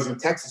 Because I was in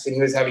Texas and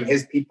he was having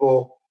his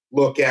people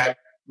look at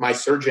my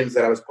surgeons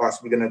that I was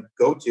possibly going to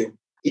go to.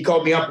 He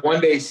called me up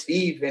one day,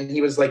 Steve, and he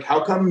was like,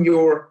 how come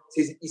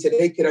he said,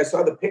 hey kid, I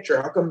saw the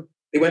picture. How come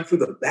they went through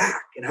the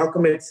back? And how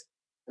come and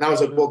I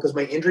was like, well, because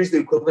my injury is the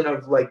equivalent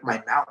of like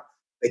my mouth.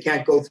 They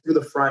can't go through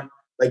the front.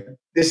 Like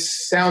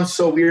this sounds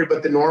so weird,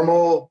 but the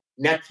normal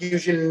neck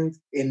fusion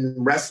in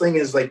wrestling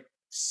is like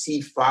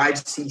C5,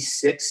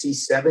 C6,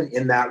 C7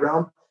 in that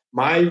realm.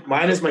 Mine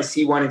is my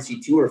C1 and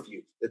C2 are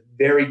fused. The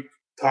very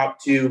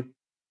top two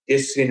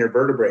discs in your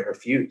vertebrae are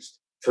fused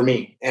for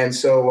me. And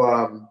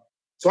so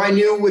So I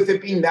knew with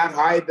it being that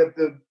high that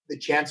the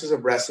chances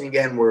of wrestling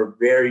again were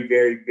very,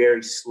 very,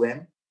 very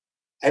slim.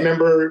 I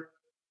remember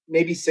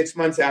maybe 6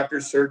 months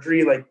after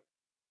surgery, like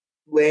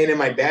laying in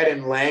my bed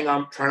and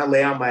trying to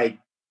lay on my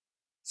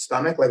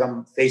stomach, like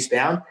I'm face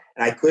down.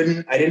 And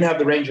I didn't have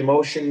the range of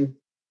motion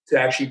to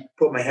actually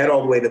put my head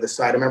all the way to the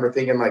side. I remember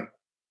thinking like,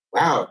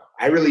 wow,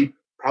 I really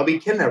probably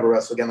can never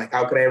wrestle again. Like,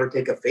 how could I ever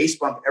take a face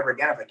bump ever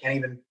again if I can't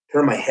even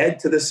turn my head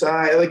to the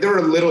side? Like, there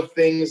were little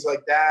things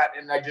like that.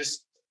 And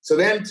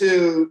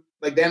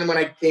then when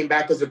I came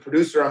back as a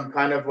producer, I'm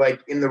kind of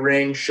like in the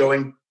ring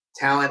showing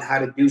talent how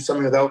to do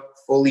something without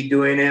fully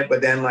doing it.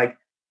 But then like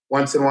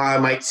once in a while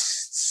I might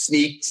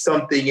sneak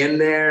something in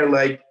there.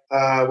 Like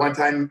one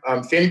time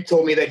Finn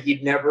told me that he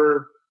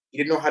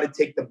didn't know how to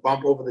take the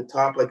bump over the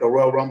top, like a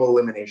Royal Rumble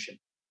elimination.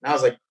 And I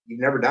was like, you've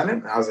never done it?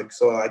 And I was like,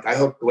 so like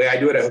the way I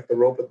do it, I hook the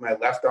rope with my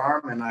left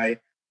arm and I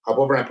hop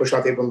over and I push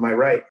off the apron with my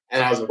right.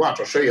 And I was like, watch,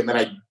 I'll show you. And then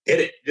I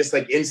did it, just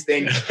like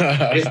instinct.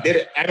 I just did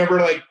it. I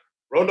remember like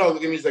Road Dogg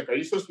looked at me, he's like, are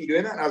you supposed to be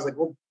doing that? And I was like,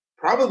 well,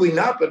 probably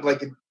not, but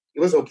like it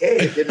was okay.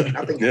 It didn't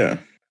nothing. Yeah.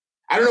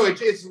 I don't know.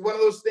 It's one of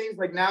those things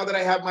like now that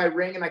I have my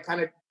ring and I kind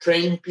of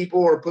train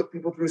people or put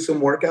people through some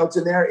workouts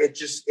in there,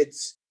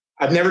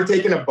 I've never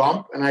taken a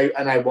bump and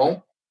I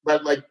won't.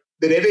 But like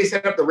the day they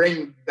set up the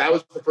ring, that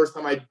was the first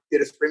time I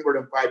did a springboard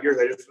in 5 years.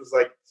 I just was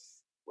like,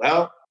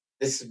 well,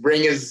 this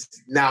ring is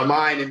now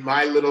mine in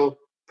my little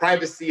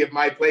privacy of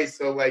my place.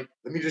 So like,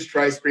 let me just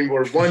try one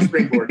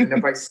springboard. And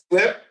if I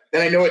slip,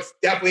 then I know it's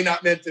definitely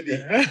not meant to be.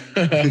 I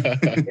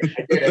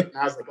did it. And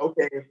I was like,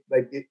 okay,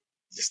 like it,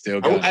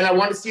 still good. And I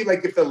want to see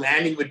like if the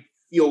landing would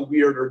feel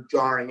weird or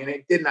jarring. And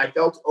it didn't. I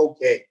felt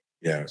okay.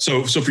 Yeah.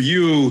 So for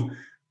you,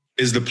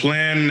 is the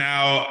plan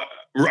now?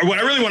 What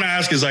I really want to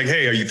ask is like,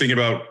 hey, are you thinking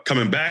about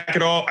coming back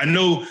at all? I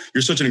know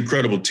you're such an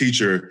incredible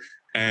teacher,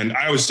 and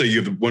I always say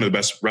you have one of the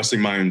best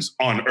wrestling minds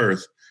on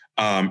earth,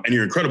 and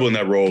you're incredible in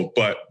that role.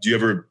 But do you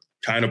ever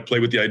kind of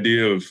play with the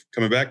idea of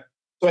coming back?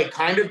 So I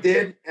kind of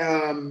did.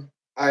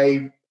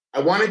 I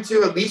wanted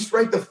to at least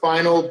write the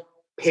final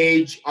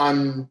page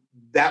on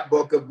that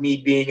book of me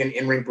being an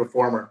in-ring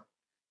performer,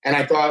 and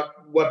I thought,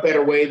 what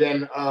better way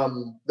than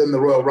the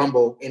Royal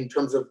Rumble in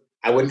terms of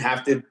I wouldn't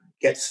have to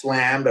get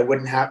slammed.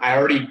 I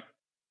already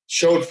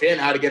showed Finn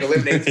how to get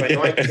eliminated, so I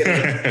know I can get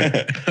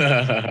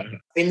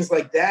eliminated. Things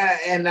like that.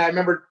 And I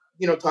remember,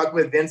 talking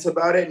with Vince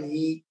about it, and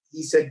he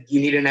said, do you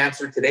need an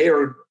answer today,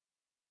 or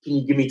can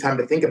you give me time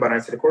to think about it? I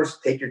said, of course,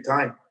 take your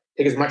time.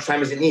 Take as much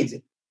time as it needs.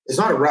 It's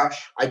not a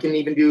rush. I can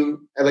even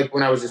do, like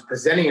when I was just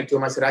presenting it to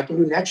him, I said, I can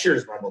do next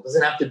year's Rumble. It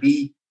doesn't have to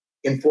be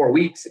in 4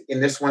 weeks.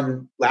 In this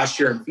one last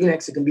year in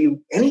Phoenix, it can be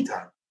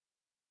anytime.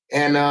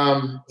 And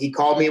he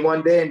called me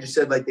one day and just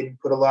said, like, they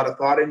put a lot of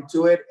thought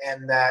into it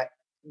and that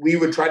we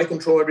would try to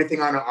control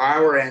everything on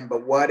our end,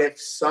 but what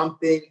if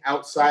something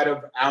outside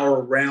of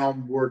our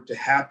realm were to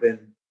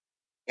happen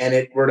and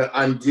it were to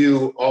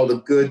undo all the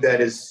good that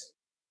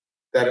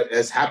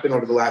has happened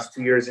over the last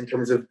 2 years in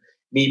terms of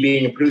me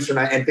being a producer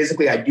and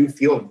physically I do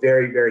feel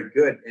very, very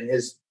good. And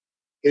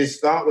his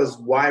thought was,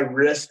 why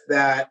risk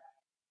that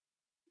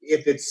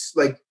if it's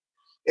like,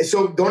 and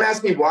so don't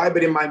ask me why,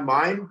 but in my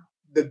mind,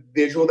 the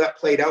visual that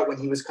played out when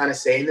he was kind of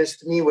saying this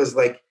to me was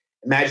like,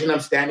 imagine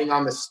I'm standing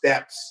on the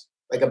steps,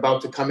 like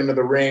about to come into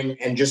the ring.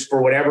 And just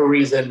for whatever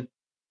reason,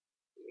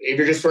 if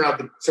you're just throwing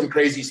out some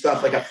crazy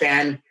stuff, like a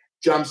fan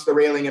jumps the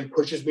railing and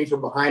pushes me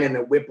from behind and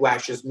it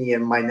whiplashes me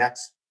and my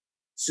neck's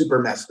super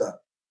messed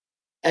up.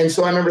 And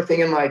so I remember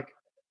thinking like,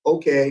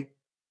 okay,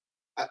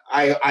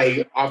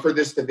 I offered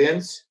this to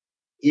Vince.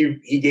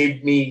 He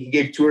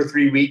gave 2 or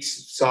 3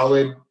 weeks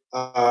solid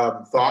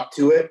thought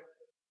to it.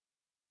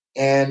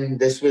 And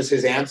this was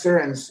his answer.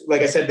 And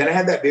like I said, then I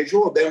had that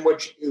visual, then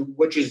which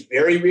is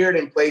very weird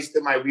and plays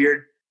to my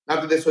weird,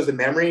 not that this was a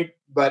memory,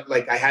 but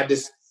like I had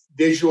this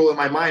visual in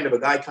my mind of a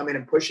guy coming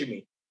and pushing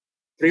me.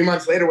 3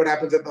 months later, what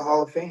happens at the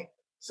Hall of Fame?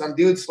 Some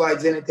dude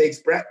slides in and takes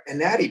Brett and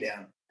Natty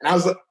down. And I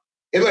was like,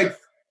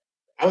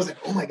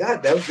 oh my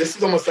God, this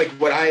is almost like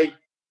what I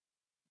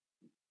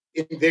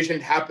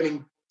envisioned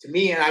happening to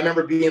me. And I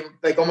remember being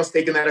like, almost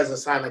taking that as a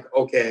sign, like,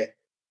 okay,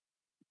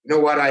 you know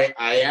what? I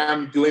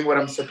am doing what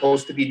I'm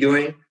supposed to be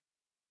doing.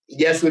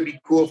 Yes, it would be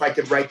cool if I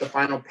could write the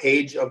final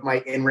page of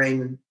my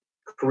in-ring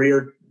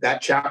career,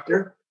 that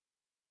chapter,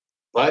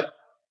 but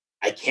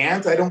I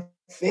can't, I don't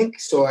think.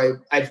 So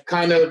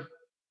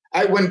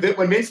when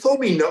Vince told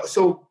me no,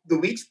 so the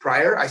weeks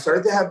prior, I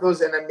started to have those,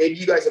 and then maybe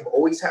you guys have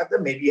always had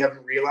them. Maybe you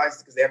haven't realized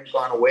because they haven't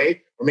gone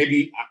away, or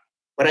maybe,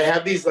 but I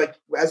have these, like,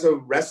 as a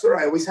wrestler,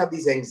 I always have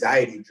these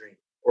anxiety dreams,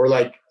 or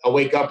like I'll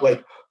wake up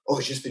like, oh,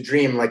 it's just a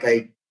dream. Like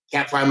I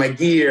can't find my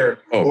gear.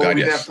 Oh, God,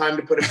 we yes. didn't have time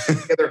to put it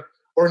together.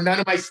 Or none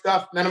of my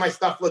stuff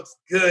looks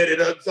good.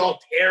 It's all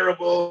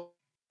terrible.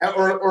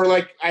 Or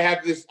like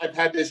I've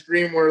had this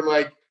dream where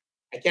like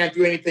I can't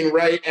do anything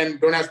right, and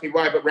don't ask me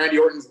why, but Randy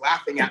Orton's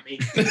laughing at me.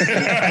 So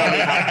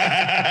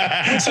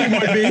it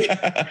might be.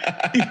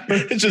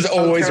 It's just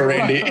always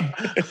Randy.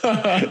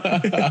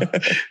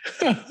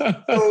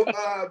 So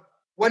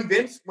when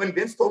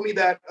Vince told me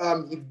that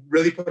he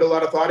really put a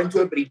lot of thought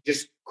into it, but he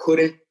just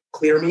couldn't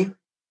clear me,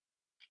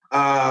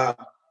 I'd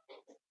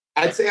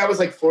say I was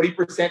like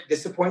 40%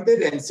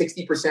 disappointed and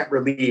 60%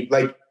 relieved.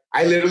 Like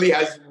I literally,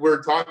 as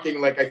we're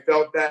talking, like I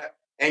felt that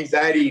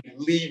anxiety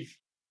leave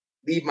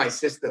my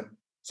system.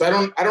 So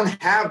I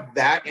don't have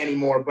that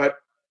anymore, but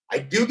I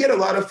do get a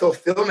lot of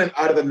fulfillment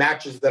out of the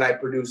matches that I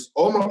produce.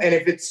 Almost, and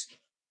if it's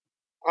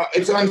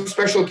on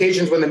special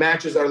occasions when the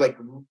matches are like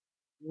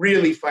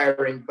really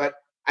firing, but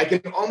I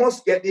can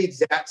almost get the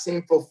exact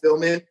same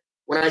fulfillment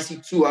when I see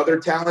 2 other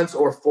talents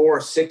or 4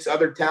 or 6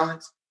 other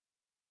talents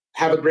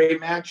have a great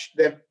match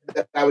that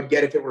I would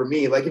get if it were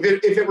me. Like if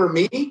it were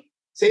me,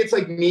 say it's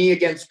like me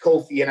against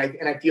Kofi,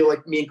 and I feel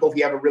like me and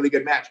Kofi have a really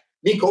good match.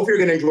 Me and Kofi are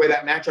going to enjoy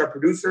that match. Our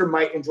producer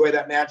might enjoy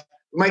that match.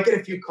 We might get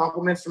a few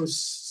compliments from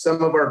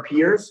some of our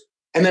peers,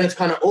 and then it's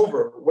kind of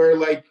over. Where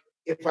like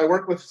if I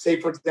work with, say,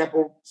 for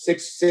example,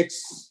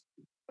 six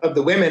of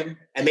the women,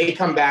 and they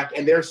come back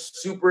and they're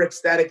super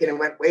ecstatic, and it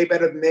went way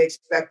better than they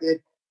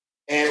expected,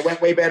 and it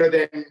went way better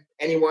than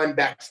anyone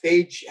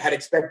backstage had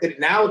expected.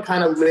 Now it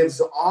kind of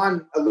lives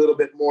on a little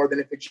bit more than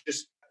if it's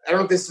just, I don't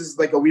know if this is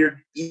like a weird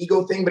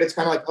ego thing, but it's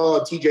kind of like,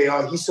 oh,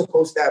 TJ, he's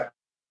supposed to have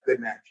good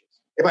matches.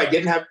 If I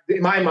didn't have,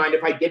 in my mind,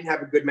 if I didn't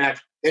have a good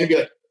match, then it'd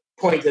be like,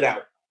 point it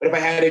out. But if I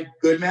had a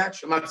good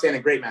match, I'm not saying a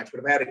great match, but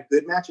if I had a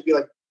good match, it'd be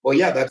like, well,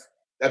 yeah,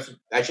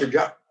 that's your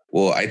job.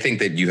 Well, I think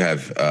that you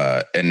have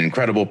an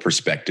incredible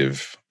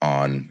perspective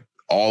on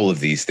all of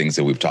these things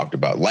that we've talked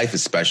about, life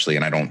especially,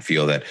 and I don't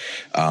feel that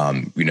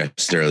you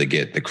necessarily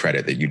get the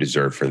credit that you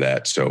deserve for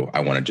that. So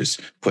I want to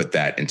just put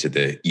that into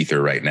the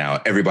ether right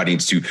now. Everybody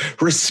needs to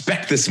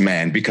respect this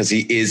man because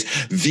he is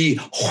the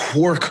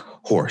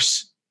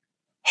workhorse,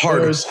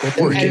 hard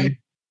working.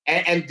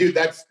 And dude,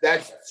 that's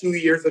 2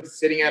 years of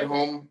sitting at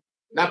home,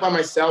 not by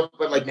myself,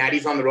 but like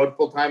Natty's on the road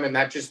full time, and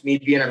that's just me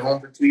being at home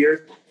for 2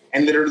 years.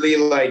 And literally,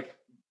 like,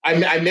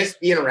 I miss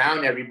being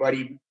around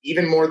everybody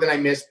even more than I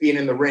miss being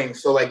in the ring.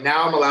 So like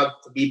now I'm allowed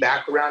to be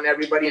back around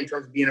everybody in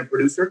terms of being a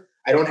producer.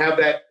 I don't have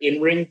that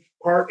in-ring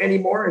part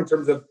anymore in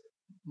terms of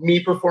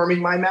me performing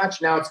my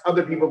match. Now it's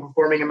other people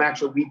performing a match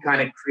that we kind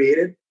of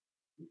created,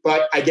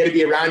 but I get to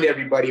be around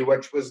everybody,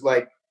 which was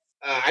like,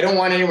 I don't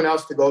want anyone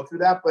else to go through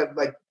that, but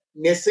like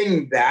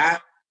missing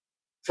that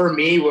for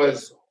me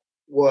was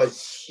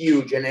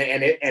huge. And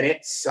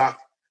it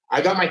sucked. I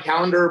got my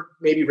calendar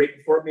maybe a week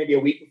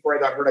before I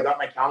got hurt. I got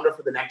my calendar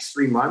for the next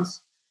 3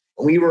 months.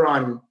 And we were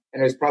on,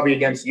 and it was probably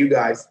against you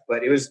guys,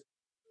 but it was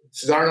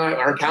Cesar and I,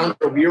 our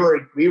calendar. We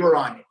were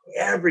on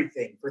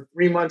everything for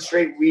 3 months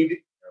straight.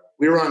 We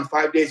were on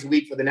 5 days a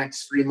week for the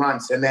next 3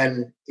 months. And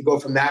then to go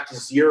from that to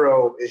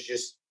 0 is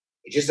it's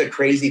just a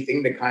crazy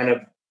thing to kind of,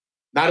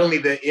 not only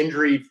the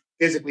injury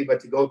physically, but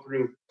to go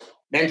through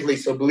mentally.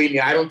 So believe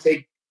me, I don't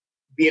take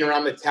being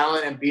around the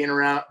talent and being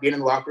in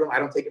the locker room, I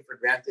don't take it for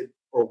granted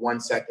for 1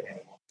 second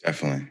anymore.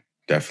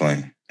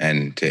 Definitely.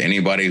 And to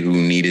anybody who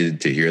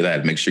needed to hear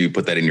that, make sure you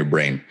put that in your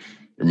brain.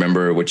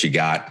 Remember what you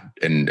got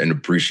and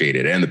appreciate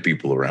it and the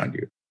people around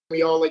you.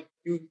 We all like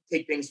do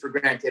take things for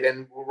granted,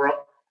 and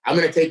I'm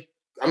gonna take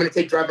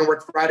driving to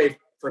work Friday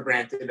for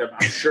granted,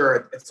 I'm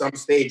sure at some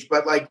stage.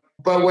 But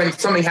when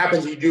something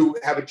happens, you do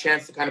have a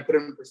chance to kind of put it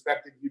in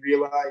perspective. You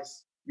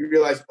realize,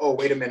 oh,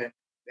 wait a minute,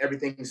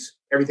 everything's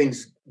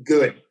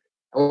good.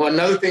 And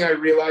another thing I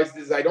realized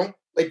is I don't,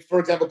 like, for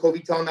example, Kobe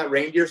telling that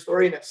reindeer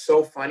story, and it's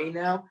so funny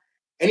now.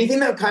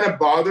 Anything that kind of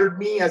bothered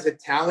me as a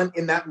talent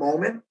in that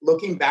moment,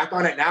 looking back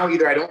on it now,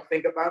 either I don't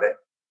think about it,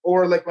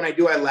 or like when I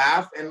do, I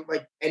laugh, and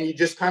you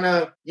just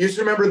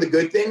remember the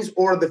good things,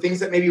 or the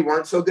things that maybe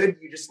weren't so good,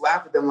 you just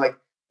laugh at them. Like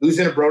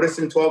losing to Brodus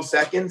in 12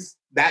 seconds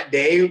that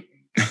day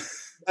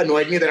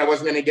annoyed me that I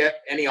wasn't going to get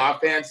any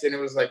offense, and it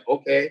was like,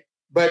 okay.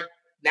 But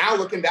now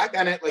looking back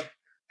on it, like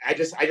I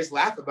just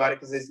laugh about it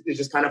because it's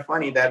just kind of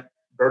funny that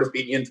Brodus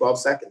beat you in 12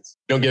 seconds.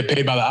 You don't get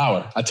paid by the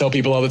hour. I tell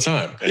people all the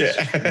time. Yeah.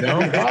 You know?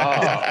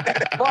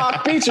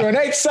 I beat you in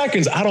 8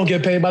 seconds. I don't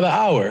get paid by the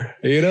hour.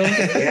 You know?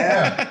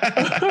 Yeah.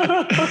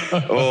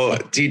 Well,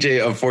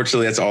 TJ,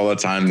 unfortunately, that's all the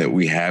time that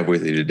we have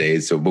with you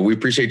today. But we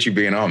appreciate you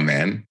being on,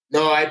 man.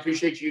 No, I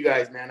appreciate you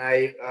guys, man.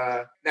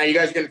 Now you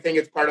guys are going to think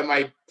it's part of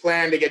my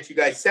plan to get you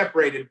guys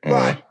separated,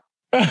 but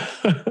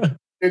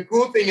the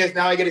cool thing is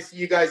now I get to see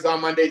you guys on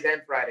Mondays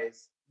and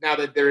Fridays. Now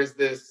that there is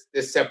this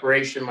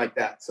separation like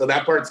that. So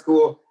that part's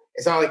cool.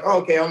 It's not like,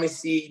 oh, okay, I only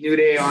see New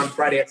Day on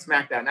Friday at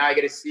SmackDown. Now I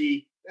get to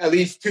see at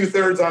least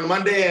 2/3 on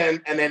Monday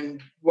and then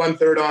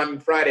 1/3 on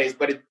Fridays.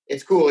 But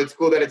it's cool. It's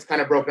cool that it's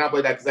kind of broken up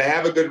like that because I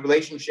have a good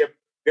relationship,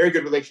 very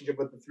good relationship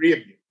with the three of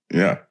you.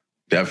 Yeah,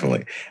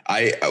 definitely.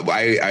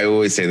 I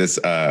always say this,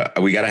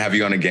 we got to have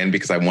you on again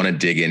because I want to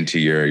dig into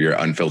your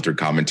unfiltered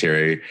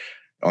commentary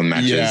on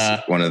matches.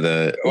 Yeah. One of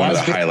the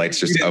highlights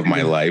just of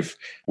my life.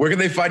 Where can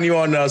they find you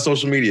on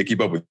social media? Keep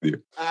up with you.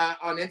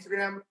 On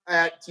Instagram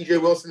at TJ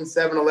Wilson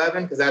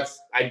 711 because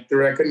I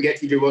couldn't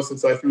get TJ Wilson,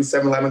 so I threw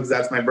 711 because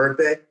that's my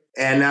birthday.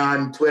 And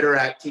on Twitter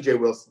at TJ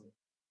Wilson.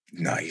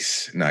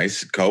 Nice.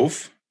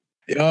 Kof?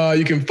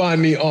 You can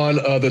find me on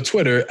the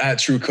Twitter at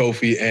True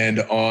Kofi and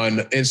on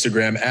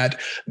Instagram at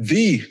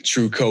The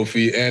True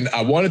Kofi. And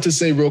I wanted to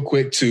say real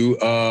quick too,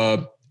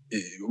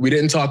 we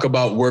didn't talk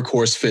about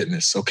Workhorse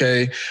Fitness,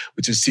 okay?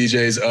 Which is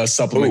TJ's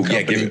supplement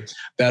company.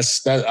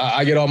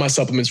 I get all my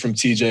supplements from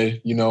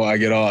TJ. You know, I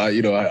get all, I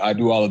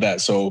do all of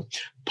that. So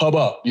pub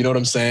up, you know what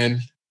I'm saying?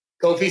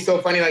 Kofi's so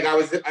funny. Like I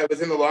was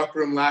in the locker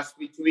room last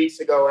week, 2 weeks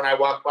ago, and I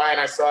walked by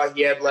and I saw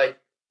he had like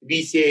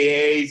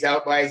BCAAs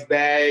out by his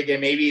bag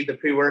and maybe the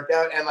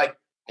pre-workout. And like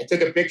I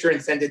took a picture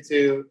and sent it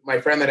to my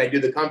friend that I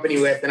do the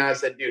company with, and I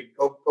said, "Dude,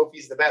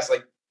 Kofi's the best.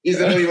 Like he's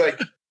literally like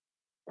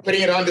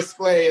putting it on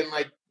display and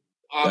like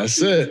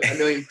that's it. A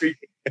million free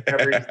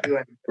whatever he's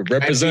doing."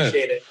 Represent. I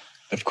appreciate it.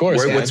 Of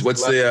course.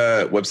 What's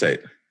the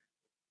website?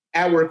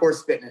 At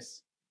Workhorse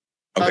Fitness.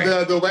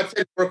 Okay. The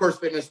website is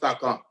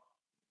workhorsefitness.com.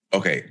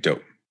 Okay,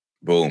 dope.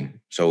 Boom.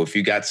 So if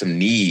you got some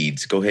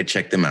needs, go ahead,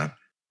 check them out.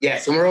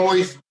 Yes, and we're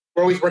always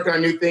working on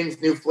new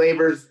things, new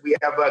flavors. We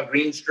have a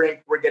green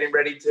strength we're getting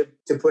ready to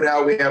put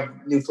out. We have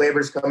new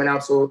flavors coming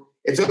out. So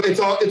it's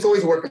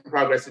always a work in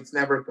progress. It's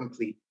never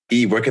complete.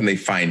 E, where can they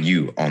find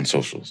you on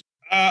socials?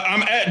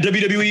 I'm at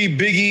WWE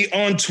Big E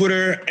on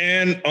Twitter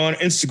and on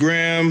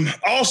Instagram.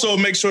 Also,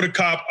 make sure to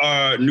cop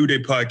our New Day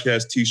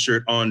Podcast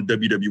t-shirt on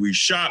WWE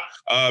Shop.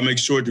 Make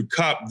sure to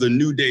cop the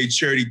New Day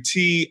charity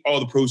tee.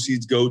 All the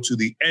proceeds go to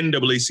the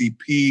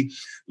NAACP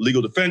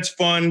Legal Defense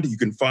Fund. You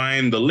can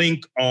find the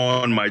link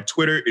on my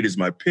Twitter. It is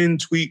my pinned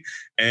tweet,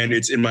 and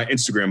it's in my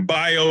Instagram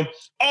bio.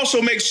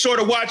 Also, make sure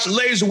to watch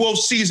Laser Wolf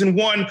Season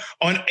 1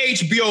 on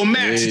HBO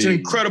Max. Hey. It's an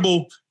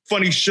incredible,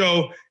 funny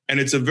show, and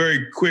it's a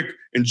very quick,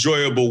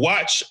 enjoyable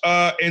watch.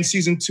 And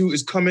Season 2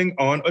 is coming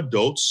on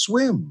Adult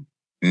Swim.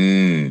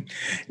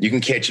 You can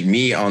catch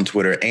me on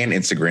Twitter and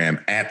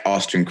Instagram at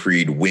Austin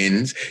Creed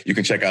Wins. You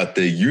can check out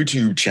the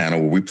YouTube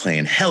channel where we're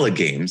playing hella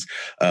games.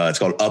 It's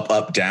called Up,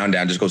 Up, Down,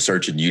 Down. Just go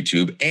search in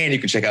YouTube. And you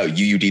can check out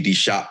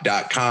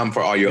uuddshop.com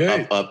for all your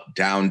Up, Up,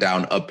 Down,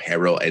 Down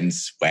apparel and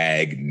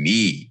swag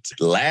needs.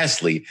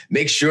 Lastly,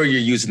 make sure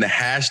you're using the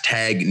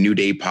hashtag New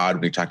Day Pod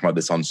when you're talking about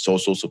this on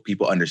social so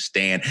people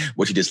understand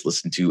what you just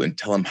listened to and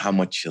tell them how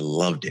much you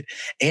loved it.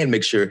 And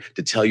make sure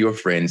to tell your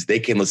friends they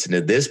can listen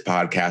to this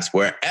podcast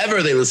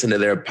wherever they listen to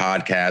their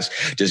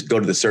podcast. Just go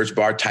to the search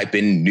bar, type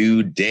in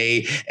New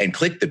Day, and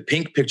click the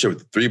pink picture with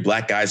the 3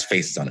 black guys'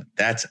 faces on it.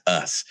 That's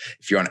us.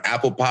 If you're on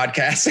Apple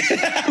Podcasts,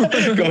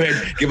 go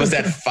ahead, give us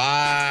that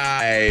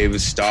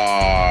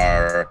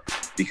 5-star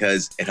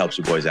because it helps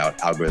your boys out,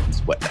 algorithms,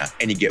 whatnot,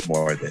 and you get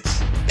more of this.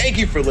 Thank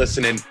you for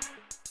listening,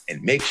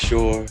 and make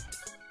sure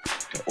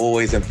to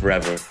always and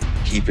forever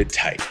keep it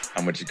tight.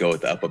 I'm going to go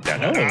with the Up, Up, Down,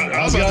 Down.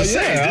 I was about to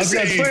say, what's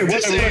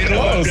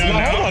close?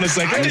 Hold on a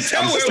second. I didn't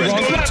tell where it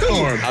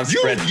was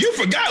going to. You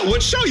forgot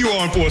what show you were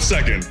on for a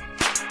second.